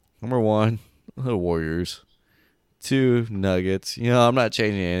 Number 1, the Warriors. 2, Nuggets. You know, I'm not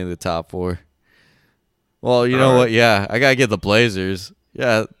changing any of the top 4. Well, you know what? Yeah, I gotta get the Blazers.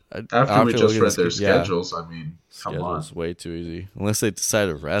 Yeah. After we just read their schedules, I mean, come on. Schedule's way too easy. Unless they decide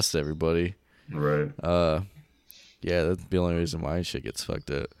to rest everybody. Right. Yeah, that's the only reason my shit gets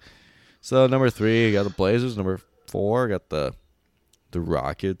fucked up. So, number 3, I got the Blazers. Number 4, I got the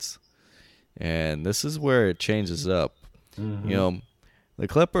Rockets. And this is where it changes up. Mm-hmm. You know, the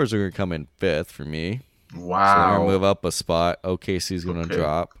Clippers are going to come in 5th for me. Wow. So they're going to move up a spot. OKC's going to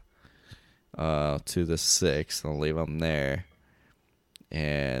drop to the 6th. I'll leave them there.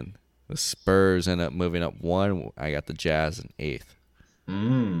 And the Spurs end up moving up 1. I got the Jazz in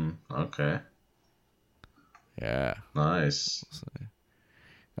 8th. Okay. Yeah. Nice.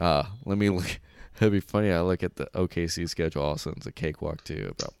 Let me look. It'd be funny. I look at the OKC schedule. Also, it's a cakewalk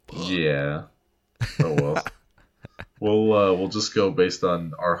too. Yeah. Oh well. We'll just go based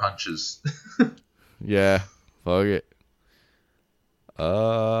on our hunches. Yeah. Fuck it.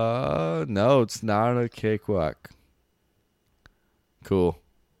 No, it's not a cakewalk. Cool.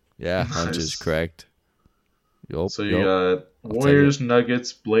 Yeah, nice. Hunches correct. So you got Warriors,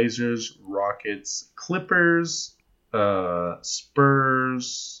 Nuggets, Blazers, Rockets, Clippers,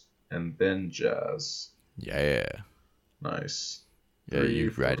 Spurs, and then Jazz. Yeah. Nice. Yeah, you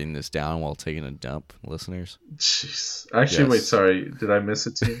writing this down while taking a dump, listeners? Jeez. Actually, wait, sorry. Did I miss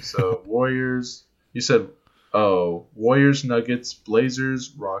a team? So Warriors, you said, Warriors, Nuggets,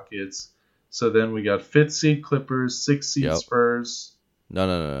 Blazers, Rockets. So then we got 5th seed Clippers, 6th seed Spurs.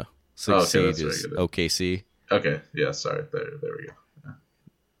 No. 6th seed is OKC. Okay, yeah, sorry. There we go. Yeah.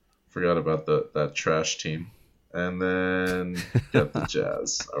 Forgot about that trash team. And then got the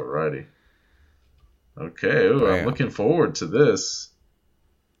Jazz. Alrighty. Okay, I'm looking forward to this.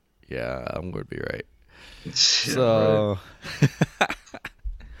 Yeah, I'm going to be right. Yeah, so, right.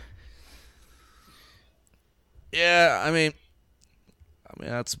 Yeah, I mean,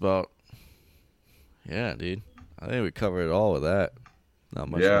 that's about. Yeah, dude. I think we covered it all with that. Not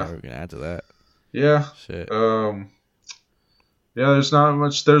much more we can add to that. Yeah. Shit. Yeah, there's not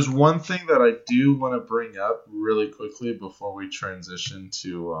much. There's one thing that I do want to bring up really quickly before we transition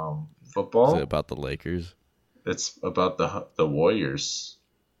to football. Is it about the Lakers? It's about the Warriors.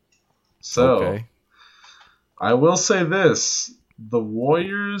 So, I will say this. the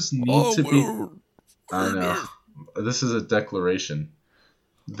Warriors need to be. I know. This is a declaration.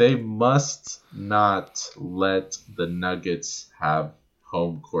 They must not let the Nuggets have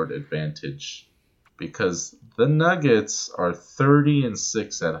home court advantage because the Nuggets are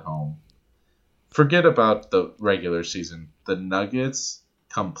 30-6 at home. Forget about the regular season. The Nuggets,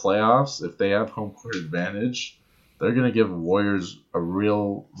 come playoffs, if they have home court advantage, they're going to give Warriors a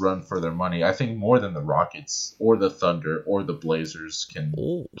real run for their money. I think more than the Rockets or the Thunder or the Blazers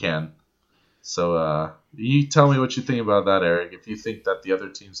can. So you tell me what you think about that, Eric. If you think that the other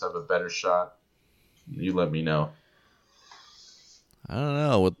teams have a better shot, you let me know. I don't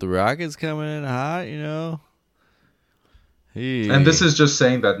know. With the Rockets coming in hot, And this is just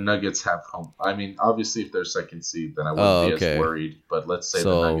saying that Nuggets have home. I mean, obviously, if they're second seed, then I wouldn't be as worried. But let's say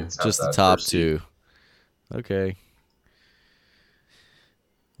the Nuggets have just that the top first two. Seed. Okay.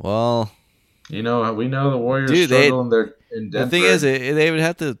 Well, we know the Warriors struggle in Denver. The thing is, they would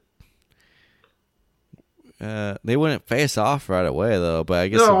have to. They wouldn't face off right away, though. But I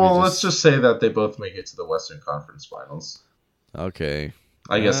guess. No, well, let's just say that they both make it to the Western Conference Finals. Okay.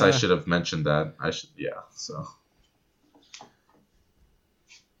 I guess I should have mentioned that. So.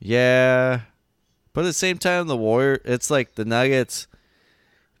 Yeah, but at the same time, the Warriors. It's like the Nuggets.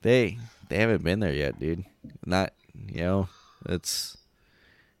 They haven't been there yet, dude. Not it's.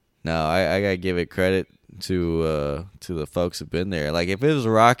 No, I gotta give it credit to the folks who've been there. Like if it was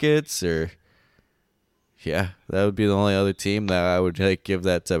Rockets or. Yeah, that would be the only other team that I would give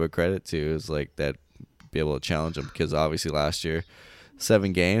that type of credit to is like that be able to challenge them because obviously last year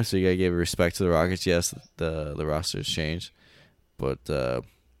 7 games, so you gotta give respect to the Rockets. Yes, the roster's changed, but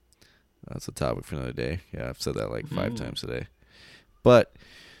that's a topic for another day. Yeah, I've said that like 5 times today. But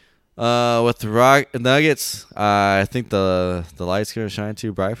with the Nuggets, I think the light's gonna shine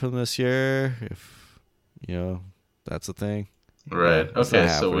too bright for them this year. If that's the thing. Right. Yeah, okay,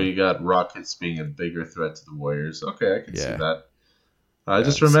 so we got Rockets being a bigger threat to the Warriors. Okay, I can see that. I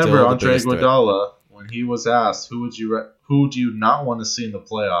just remember Andre Iguodala when he was asked who do you not want to see in the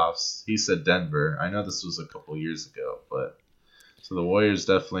playoffs. He said Denver. I know this was a couple years ago, but so the Warriors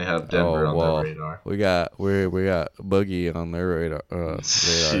definitely have Denver on their radar. We got Boogie on their radar.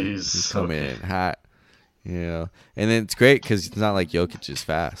 He's coming in hot, and then it's great because it's not like Jokic is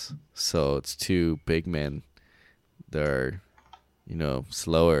fast, so it's 2 big men that are.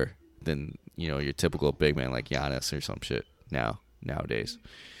 Slower than, your typical big man like Giannis or some shit nowadays.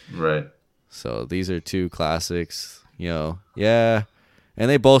 Right. So these are 2 classics, yeah. And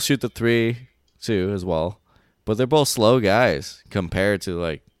they both shoot the 3 too as well. But they're both slow guys compared to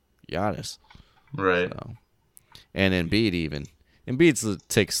like Giannis. Right. So. And Embiid even. Embiid's a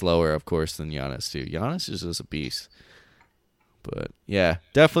tick slower, of course, than Giannis too. Giannis is just a beast. But yeah,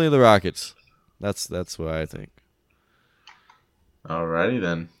 definitely the Rockets. That's what I think. Alrighty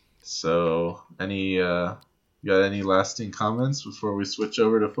then. So, you got any lasting comments before we switch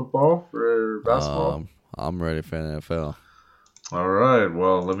over to football for basketball? I'm ready for NFL. All right.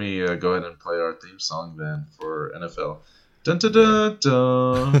 Well, let me go ahead and play our theme song then for NFL. Dun dun dun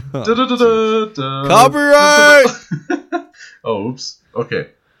dun dun dun dun dun. Copyright. Oh, oops.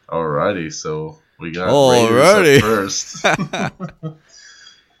 Okay. Alrighty. So we got Raiders up first.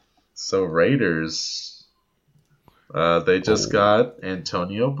 So Raiders. They just got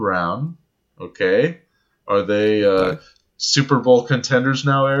Antonio Brown. Okay. Are they Super Bowl contenders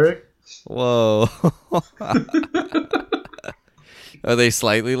now, Eric? Whoa. Are they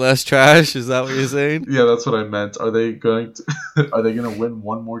slightly less trash? Is that what you're saying? Yeah, that's what I meant. Are they going to win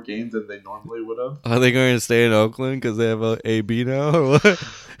one more game than they normally would have? Are they going to stay in Oakland because they have a AB now or what?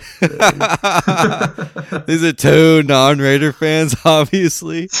 These are 2 non-Raider fans,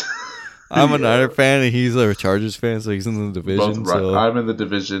 obviously. I'm a Niner fan and he's a Chargers fan, so he's in the division. So. I'm in the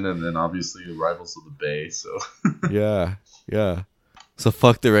division, and then obviously the rivals of the Bay. So yeah. So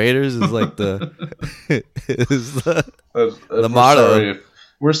fuck the Raiders is like the the motto.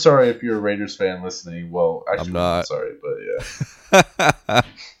 We're sorry if you're a Raiders fan listening. Well, actually, I'm not sorry, but yeah.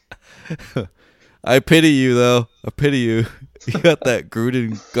 I pity you though. I pity you. You got that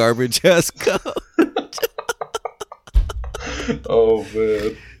Gruden garbage ass coach. Oh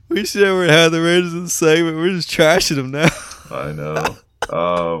man. We should never had the Raiders in the segment. We're just trashing them now. I know.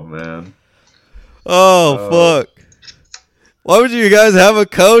 Oh, man. Oh, fuck. Why would you guys have a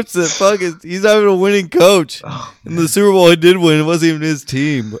coach that fucking... He's not even a winning coach. Oh, in the Super Bowl he did win. It wasn't even his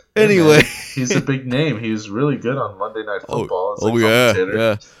team. But anyway. He's a big name. He's really good on Monday Night Football.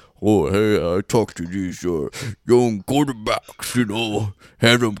 Yeah. Oh, hey, I talked to these young quarterbacks,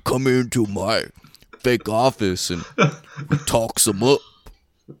 had them come into my fake office and we talk some up.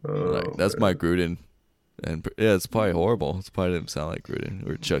 That's my Gruden. And yeah, it's probably horrible. It's probably didn't sound like Gruden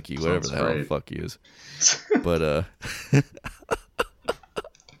or Chucky, whatever the hell the fuck he is. But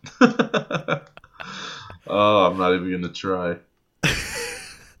oh, I'm not even gonna try.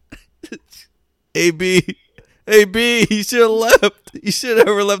 AB, he should have left. He should have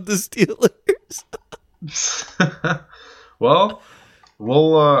never left the Steelers. Well,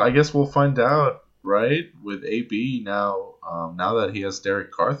 I guess we'll find out, right? With AB now, now that he has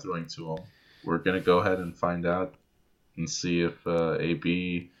Derek Carr throwing to him, we're gonna go ahead and find out and see if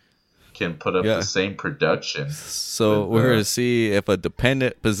AB can put up the same production. So we're gonna see if a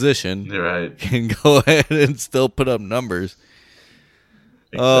dependent position can go ahead and still put up numbers.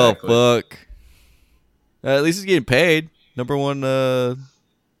 Exactly. Oh fuck! At least he's getting paid. Number one,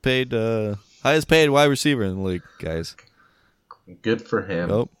 highest paid wide receiver in the league, guys. Good for him.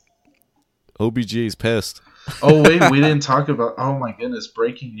 Nope. OBG's pissed. Oh, wait, we didn't talk about... Oh, my goodness.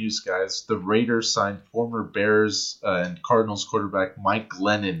 Breaking news, guys. The Raiders signed former Bears and Cardinals quarterback Mike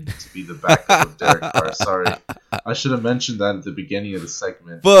Glennon to be the backup of Derek Carr. Sorry. I should have mentioned that at the beginning of the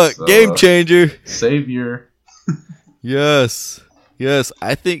segment. But game changer. Savior. Yes.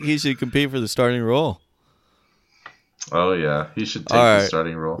 I think he should compete for the starting role. Oh, yeah. He should take the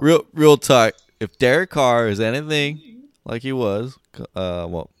starting role. Real talk. If Derek Carr is anything like he was,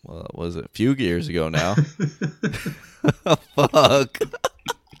 was it a few years ago now? Oh, fuck. I can't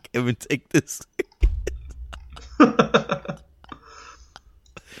even take this.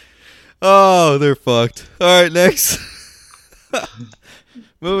 Oh, they're fucked. All right, next.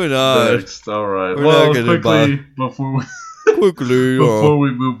 Moving on. Next, all right. Well, quickly, before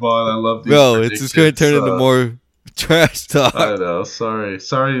we move on, I love these predictions. It's just going to turn into more trash talk. I know.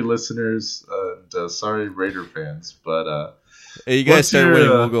 Sorry, listeners, and sorry, Raider fans. But hey, you guys start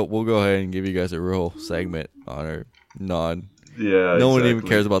winning. We'll go ahead and give you guys a real segment on our non. Yeah. No one even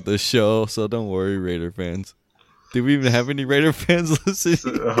cares about this show, so don't worry, Raider fans. Do we even have any Raider fans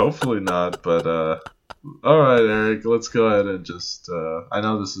listening? Hopefully not. But all right, Eric. Let's go ahead and just. I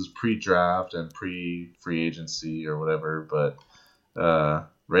know this is pre-draft and pre-free agency or whatever, but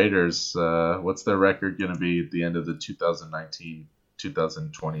Raiders. What's their record going to be at the end of the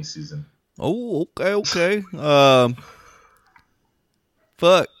 2019-2020 season? Oh, okay.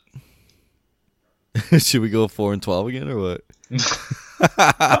 Fuck. Should we go 4-12 again or what?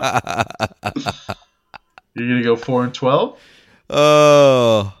 You're gonna go 4-12?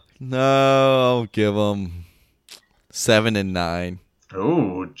 Oh no! I'll give them 7-9.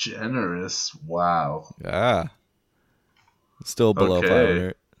 Oh, generous! Wow. Yeah. Still below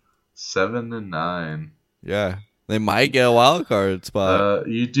 500. 7-9. Yeah. They might get a wild card spot.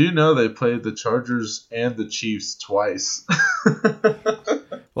 You do know they played the Chargers and the Chiefs twice.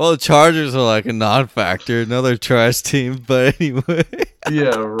 Well, the Chargers are like a non-factor, another trash team, but anyway.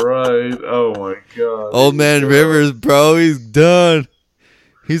 Yeah, right. Oh my god. Old man Rivers, bro, he's done.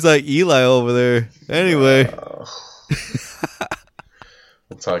 He's like Eli over there. Anyway.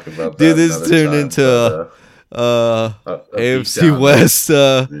 We'll talk about that. Dude, this turned into AFC West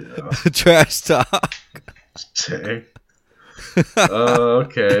trash talk. Dang.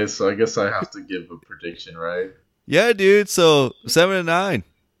 Okay, so I guess I have to give a prediction, right? Yeah, dude. So 7-9.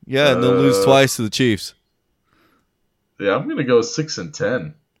 Yeah, and they'll lose twice to the Chiefs. Yeah, I'm gonna go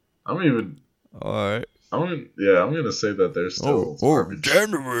 6-10. All right. I'm gonna say that they're still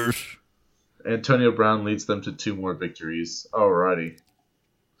generous. Antonio Brown leads them to 2 more victories. Alrighty.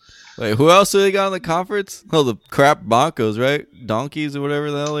 Wait, who else do they got in the conference? Oh, the crap Broncos, right? Donkeys or whatever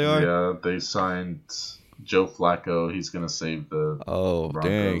the hell they are. Yeah, they signed Joe Flacco. He's gonna save the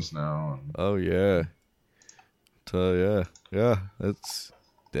Broncos now. Oh yeah. So yeah, that's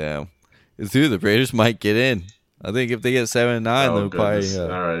damn. Dude, the Raiders might get in. I think if they get 7-9, they'll probably. All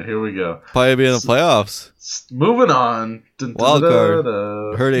right, here we go. Probably be in the playoffs. Moving on. Wild card.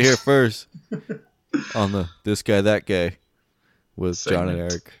 Heard it here first. On the this guy, that guy, with segment. John and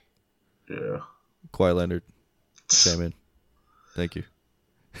Eric. Yeah. Kawhi Leonard. Came in. Thank you.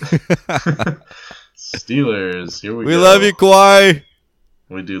 Steelers. Here we go. We love you, Kawhi.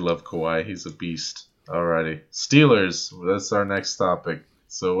 We do love Kawhi. He's a beast. Alrighty. Steelers. That's our next topic.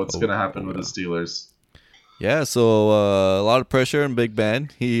 So what's going to happen with the Steelers? Yeah, so a lot of pressure on Big Ben.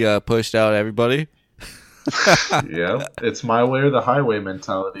 He pushed out everybody. Yeah, it's my way or the highway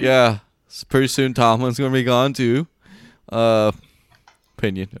mentality. Yeah, so pretty soon Tomlin's going to be gone too.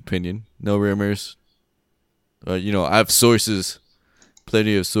 Opinion. No rumors. I have sources.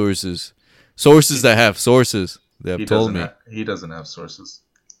 Plenty of sources. Sources that have sources. They have told me. He doesn't have sources.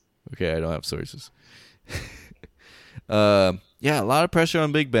 Okay, I don't have sources. Yeah, a lot of pressure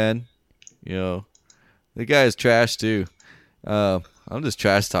on Big Ben. The guy is trash too. I'm just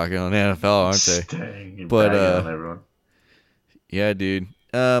trash talking on the NFL, aren't they? Dang, you're But bagging on everyone. yeah, dude.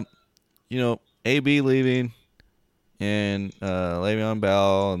 AB leaving and Le'Veon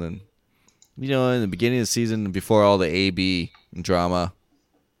Bell, and then in the beginning of the season, before all the AB drama,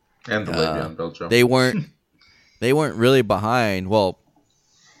 And the Le'Veon Bell drama. they weren't really behind. Well,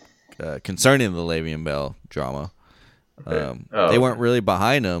 concerning the Le'Veon Bell drama, they weren't really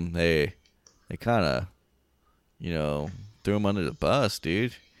behind him. They kind of, threw him under the bus,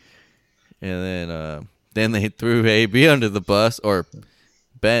 dude. And then they threw AB under the bus, or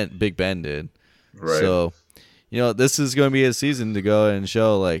Big Ben did. Right. So, this is going to be a season to go and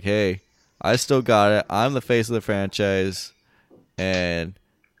show, like, hey, I still got it. I'm the face of the franchise, and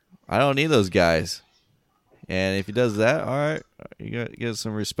I don't need those guys. And if he does that, all right, you get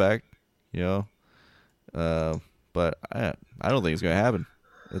some respect, But I don't think it's going to happen.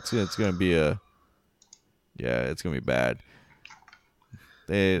 It's going to be it's going to be bad.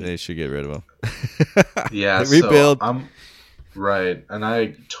 They should get rid of him. Yeah, rebuild. So right, and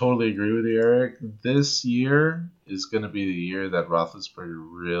I totally agree with you, Eric. This year is going to be the year that Roethlisberger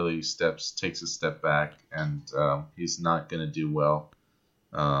really takes a step back, and he's not going to do well.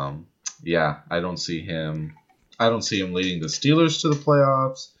 I don't see him. I don't see him leading the Steelers to the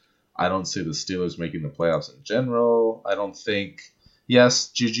playoffs. I don't see the Steelers making the playoffs in general. I don't think. Yes,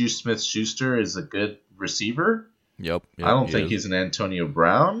 Juju Smith-Schuster is a good receiver. Yep. I don't think he's an Antonio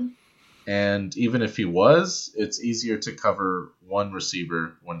Brown. And even if he was, it's easier to cover one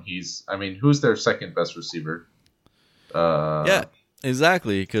receiver when he's. I mean, who's their second best receiver? Yeah,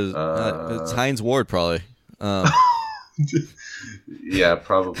 exactly. Because it's Hines Ward, probably. Yeah,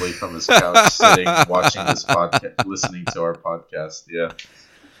 probably from his couch, sitting, watching this podcast, listening to our podcast. Yeah.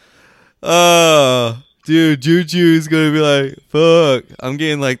 Dude, Juju's gonna be like, "Fuck, I'm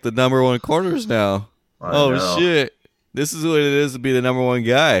getting like the number one corners now." I know. Shit, this is what it is to be the number one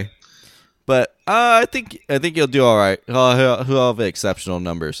guy. But I think he'll do all right. He'll have exceptional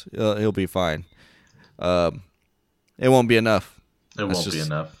numbers. He'll be fine. It won't be enough. It won't be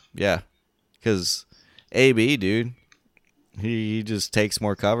enough. Yeah, because AB, dude, he just takes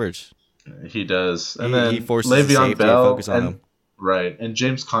more coverage. He does, and he then forces the Le'Veon safety Bell to focus on him. Right, and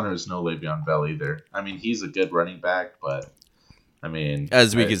James Conner is no Le'Veon Bell either. I mean, he's a good running back, but I mean,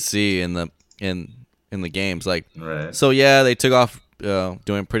 as we could see in the games, like, right. So yeah, they took off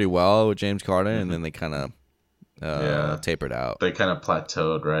doing pretty well with James Conner, and then they kind of tapered out. They kind of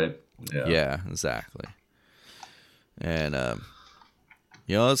plateaued, right? Yeah, exactly. And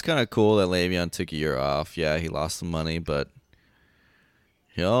it's kind of cool that Le'Veon took a year off. Yeah, he lost some money, but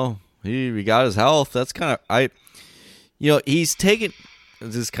he got his health. That's kind of he's taken.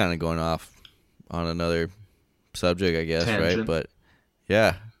 This is kind of going off on another subject, I guess, Tangent. right? But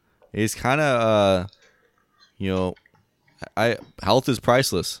yeah, he's kind of health is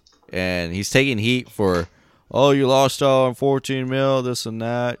priceless, and he's taking heat for, you lost out on 14 mil, this and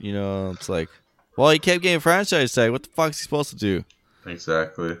that. It's like, well, he kept getting franchise tag. What the fuck is he supposed to do?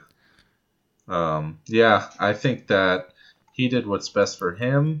 Exactly. I think that he did what's best for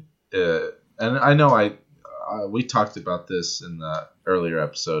him. And I know we talked about this in the earlier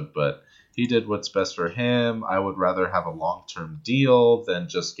episode, but he did what's best for him. I would rather have a long-term deal than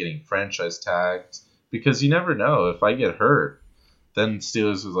just getting franchise tagged, because you never know. If I get hurt, then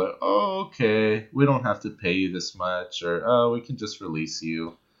Steelers was like, oh, okay, we don't have to pay you this much, or we can just release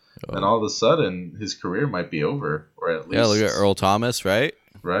you. And all of a sudden, his career might be over, or at least... Yeah, look at Earl Thomas, right?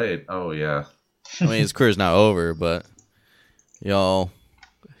 Right. Oh, yeah. I mean, his career's not over, but, he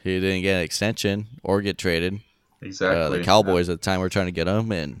didn't get an extension or get traded. Exactly. The Cowboys at the time were trying to get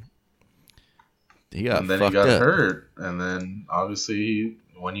him, and he got fucked up. And then he got hurt, and then, obviously,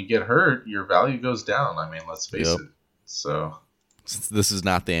 when you get hurt, your value goes down. I mean, let's face it. So... This is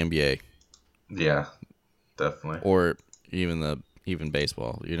not the NBA. Yeah, definitely. Or even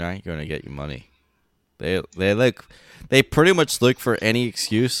baseball. You're not going to get your money. They pretty much look for any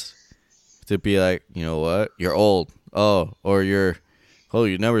excuse to be like, you know what, you're old. Or you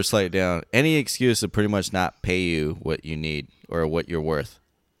never slide down. Any excuse to pretty much not pay you what you need or what you're worth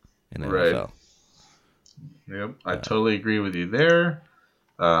in the NFL. Yep, I totally agree with you there.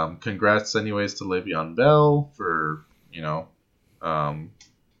 Congrats, anyways, to Le'Veon Bell for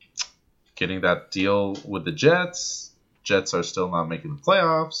getting that deal with the Jets. Jets are still not making the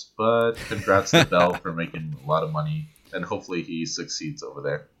playoffs, but congrats to Bell for making a lot of money, and hopefully he succeeds over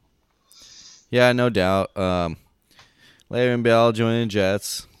there. Yeah, no doubt. Le'Veon Bell joining the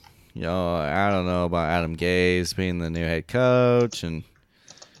Jets. I don't know about Adam Gase being the new head coach and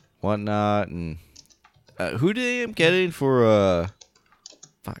whatnot. And who did they end up getting for?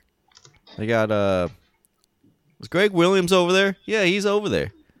 Fuck, they got Is Greg Williams over there? Yeah, he's over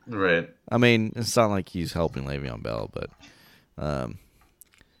there. Right. I mean, it's not like he's helping Le'Veon Bell, but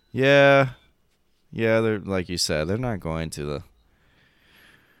yeah, they're like you said, they're not going to the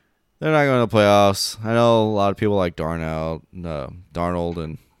playoffs. I know a lot of people like Darnold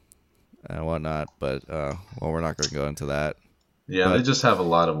and whatnot, but we're not going to go into that. Yeah, but they just have a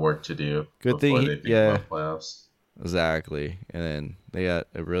lot of work to do. Good thing, they think about playoffs. Exactly, and then they got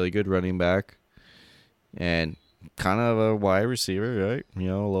a really good running back and kind of a wide receiver, right? A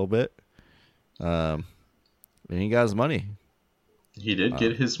little bit. And he got his money. He did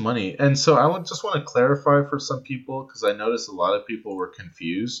get his money. And so I just want to clarify for some people, because I noticed a lot of people were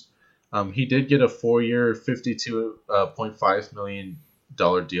confused. He did get a 4-year, $52.5 million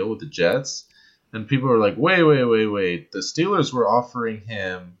deal with the Jets. And people were like, wait. The Steelers were offering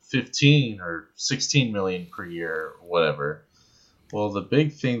him 15 or 16 million per year or whatever. Well, the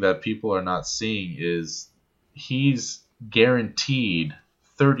big thing that people are not seeing is he's guaranteed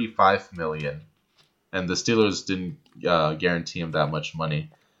 35 million. And the Steelers didn't guarantee him that much money.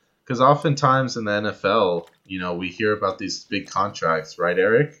 Because oftentimes in the NFL, we hear about these big contracts, right,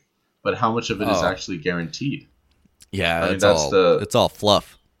 Eric? But how much of it is actually guaranteed? Yeah, it's all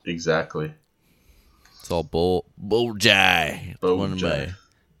fluff. Exactly. It's all bull jive. One of my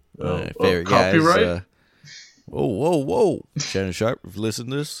favorite guys. Copyright? Whoa. Shannon Sharp, if you listen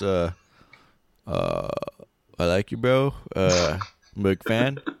to this, I like you, bro. I'm a big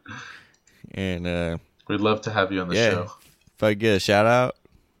fan. And we'd love to have you on the show. If I get a shout out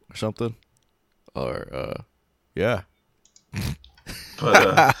or something. Or yeah.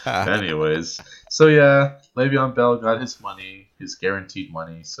 But anyways. So yeah, Le'Veon Bell got his money, his guaranteed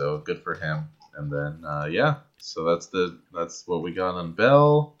money, so good for him. And then so that's what we got on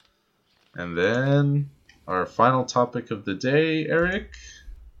Bell. And then our final topic of the day, Eric.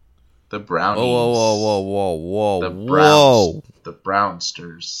 The Brownies. Whoa. The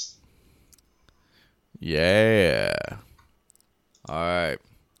Brownsters. Yeah. All right.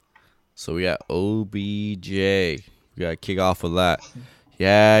 So we got OBJ. We got to kick off with that.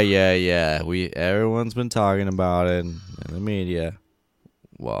 Yeah. Everyone's been talking about it in the media.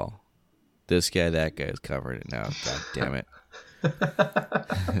 Well, this guy, that guy is covering it now. God damn it.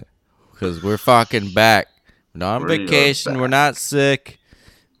 Because we're fucking back. We're not on vacation. We're not sick.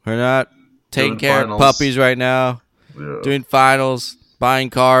 We're not taking care of puppies right now. Yeah. Doing finals. Buying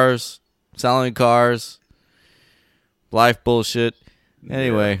cars. Selling cars. Life bullshit.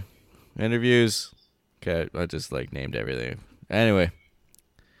 Anyway. Interviews. Okay, I just named everything. Anyway.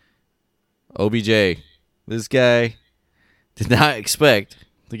 OBJ. This guy did not expect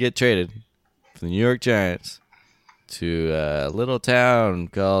to get traded from the New York Giants to a little town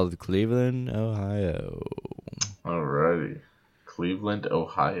called Cleveland, Ohio. Alrighty. Cleveland,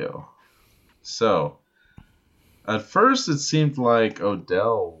 Ohio. So, at first it seemed like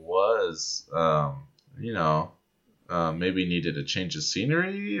Odell was, maybe needed a change of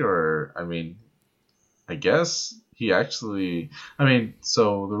scenery, or, I guess he actually,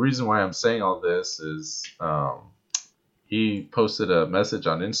 so the reason why I'm saying all this is he posted a message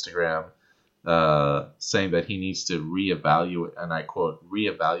on Instagram saying that he needs to reevaluate, and I quote,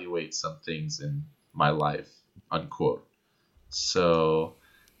 reevaluate some things in my life, unquote. So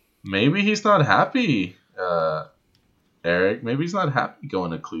maybe he's not happy, Eric. Maybe he's not happy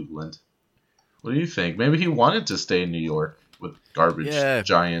going to Cleveland. What do you think? Maybe he wanted to stay in New York with garbage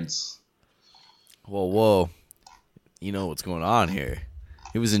Giants. Whoa. You know what's going on here.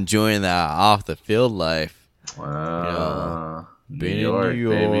 He was enjoying that off the field life. Being in New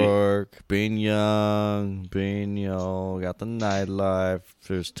York, baby. Being young, got the nightlife.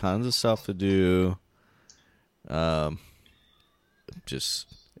 There's tons of stuff to do.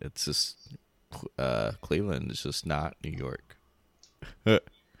 It's just Cleveland. It's just not New York.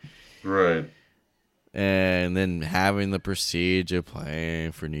 Right. And then having the prestige of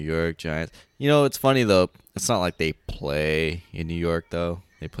playing for New York Giants. It's funny, though. It's not like they play in New York, though.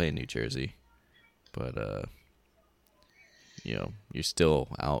 They play in New Jersey. But, you're still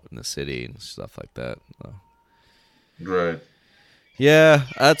out in the city and stuff like that. So. Right. Yeah,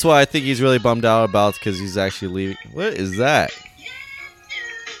 that's why I think he's really bummed out about it, because he's actually leaving. What is that?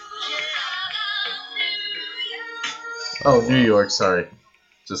 Oh, New York, sorry.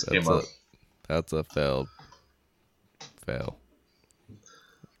 Just came up. That's a fail.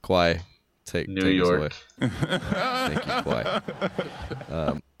 Kwai, take New York. Us away. Thank you, Kwai.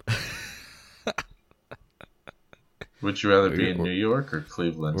 Would you rather be in New York or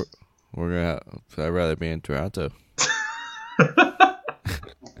Cleveland? I'd rather be in Toronto.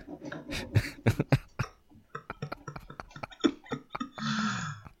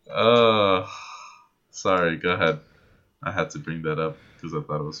 Sorry, go ahead. I had to bring that up because I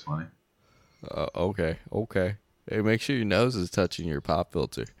thought it was funny. Okay. Hey, make sure your nose is touching your pop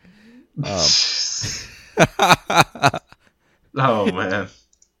filter. Oh man.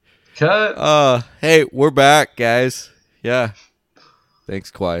 Cut. Hey, we're back, guys. Yeah.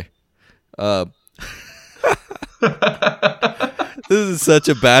 Thanks, Kwai. This is such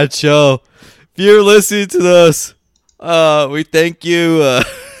a bad show. If you're listening to this, we thank you.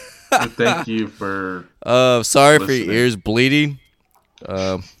 Thank you for. Sorry listening. for your ears bleeding.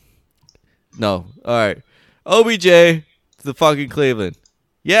 No. All right. OBJ to the fucking Cleveland.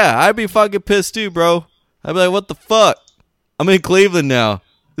 Yeah, I'd be fucking pissed too, bro. I'd be like, what the fuck? I'm in Cleveland now.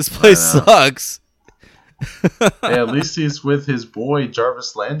 This place sucks. Hey, at least he's with his boy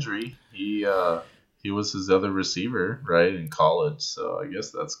Jarvis Landry. He was his other receiver, right, in college. So I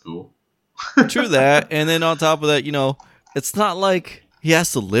guess that's cool. True that. And then on top of that, it's not like he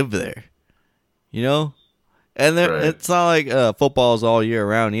has to live there. And Right. It's not like football is all year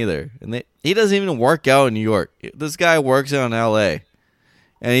round either. And he doesn't even work out in New York. This guy works out in L.A.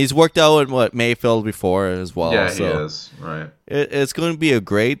 And he's worked out in Mayfield before as well. Yeah, so he is. Right. It's going to be a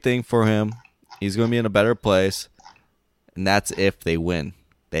great thing for him. He's going to be in a better place. And that's if they win.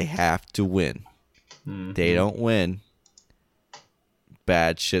 They have to win. Mm-hmm. They don't win,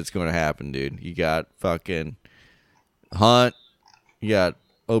 bad shit's going to happen, dude. You got fucking Hunt. You got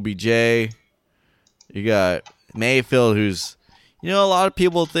OBJ. You got Mayfield, who's, a lot of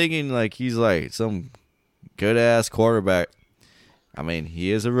people thinking like he's like some good-ass quarterback. I mean,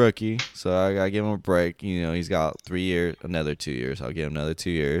 he is a rookie, so I got to give him a break. He's got 3 years, another 2 years. I'll give him another 2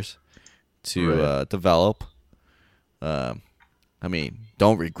 years to develop. I mean,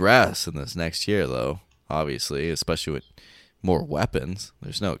 don't regress in this next year, though, obviously, especially with more weapons.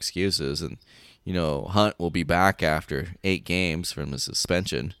 There's no excuses. And, Hunt will be back after 8 games from his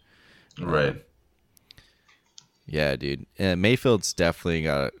suspension. Right. Yeah, dude. And Mayfield's definitely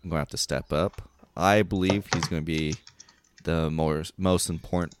going to have to step up. I believe he's going to be the most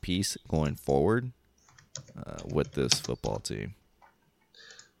important piece going forward with this football team.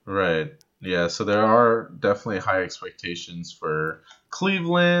 Right. Yeah, so there are definitely high expectations for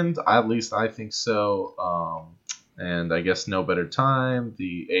Cleveland. At least I think so. And I guess no better time.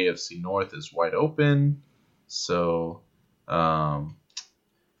 The AFC North is wide open. So,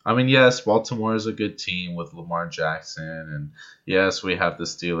 yes, Baltimore is a good team with Lamar Jackson. And yes, we have the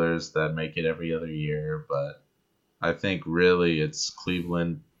Steelers that make it every other year. But I think really it's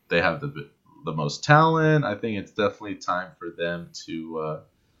Cleveland. They have the most talent. I think it's definitely time for them to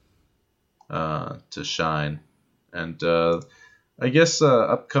shine. And I guess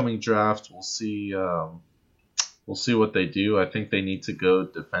upcoming draft, we'll see. We'll see what they do. I think they need to go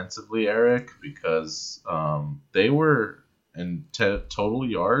defensively, Eric, because they were in total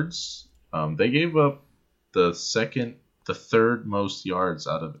yards. They gave up the third most yards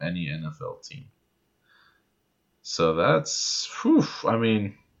out of any NFL team. So that's,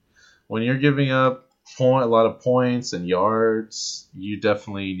 when you're giving up a lot of points and yards, you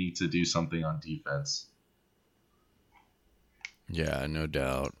definitely need to do something on defense. Yeah, no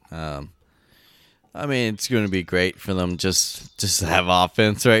doubt. It's going to be great for them just to have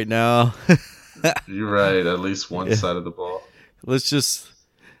offense right now. You're right. At least one side of the ball.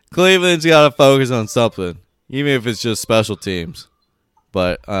 Cleveland's got to focus on something, even if it's just special teams.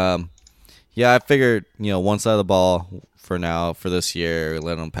 But I figured one side of the ball for now for this year,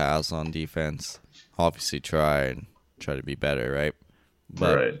 let them pass on defense. Obviously, try to be better, right?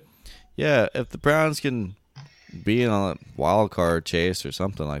 But right. Yeah, if the Browns can be in a wild card chase or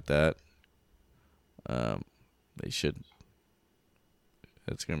something like that, they should.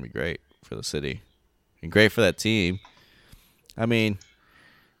 It's gonna be great for the city and great for that team. In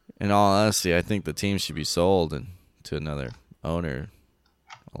all honesty, I think the team should be sold to another owner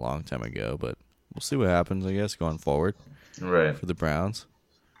a long time ago, but we'll see what happens, I guess, going forward. Right. For the Browns.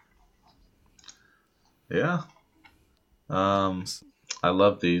 Yeah. I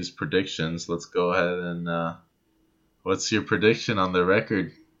love these predictions. Let's go ahead and what's your prediction on the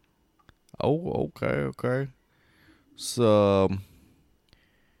record? Oh, okay. So,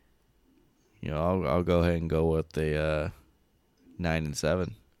 I'll go ahead and go with the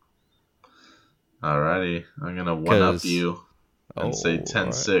 9-7. Alrighty, I'm gonna one up you and say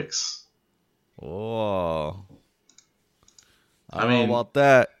 10-6. Oh, I mean, about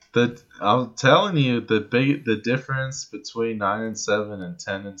that. I'm telling you, the difference between 9-7 and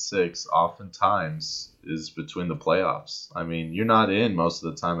 10-6 oftentimes is between the playoffs. You're not in most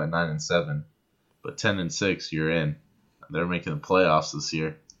of the time at 9-7, but 10-6 you're in. They're making the playoffs this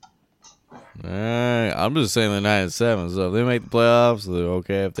year. I'm just saying they're 9-7. So if they make the playoffs, they're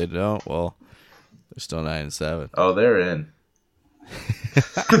okay. If they don't, well, They're still 9-7. Oh, they're in.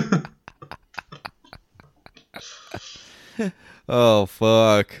 Oh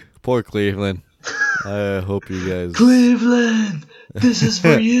fuck! Poor Cleveland. I hope you guys. Cleveland, this is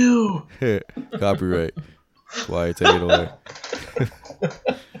for you. Copyright. Why take it away?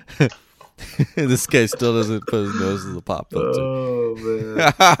 This guy still doesn't put his nose in the pop filter. Oh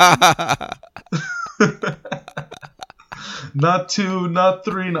man. Not 2, not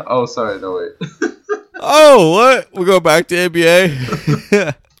 3. No. Oh, sorry. No wait. Oh, what? We're going back to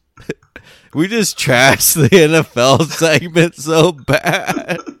NBA. We just trashed the NFL segment so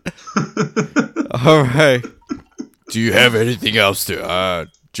bad. All right. Do you have anything else to add,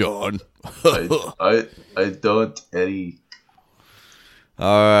 John? I don't, Eddie.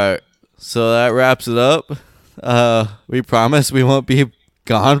 All right. So that wraps it up. We promise we won't be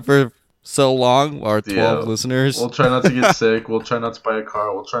gone for so long. Our 12 listeners. We'll try not to get sick. We'll try not to buy a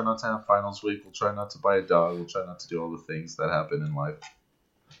car. We'll try not to have finals week. We'll try not to buy a dog. We'll try not to do all the things that happen in life.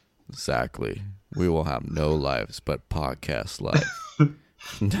 Exactly. We will have no lives but podcast life.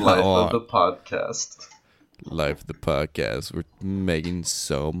 Life of the podcast. Life of the podcast. We're making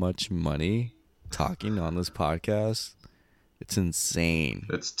so much money talking on this podcast. It's insane.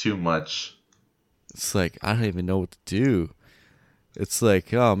 It's too much. It's like I don't even know what to do. It's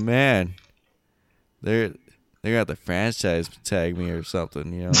like, oh man, they're gonna have to franchise tag me or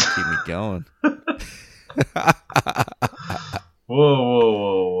something, you know, keep me going.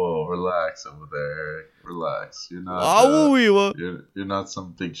 Whoa! Relax over there, Eric. Relax. You're not. You're not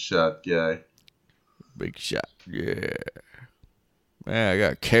some big shot guy. Big shot, yeah. Man, I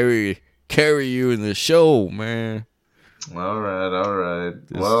gotta carry you in the show, man. All right.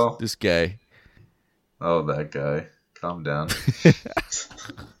 This guy. Oh, that guy. Calm down.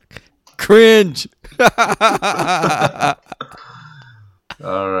 Cringe.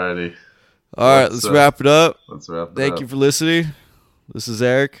 Alrighty. All right, let's wrap it up. Thank up. you for listening. This is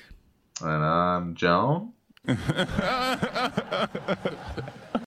Eric. And I'm Joan.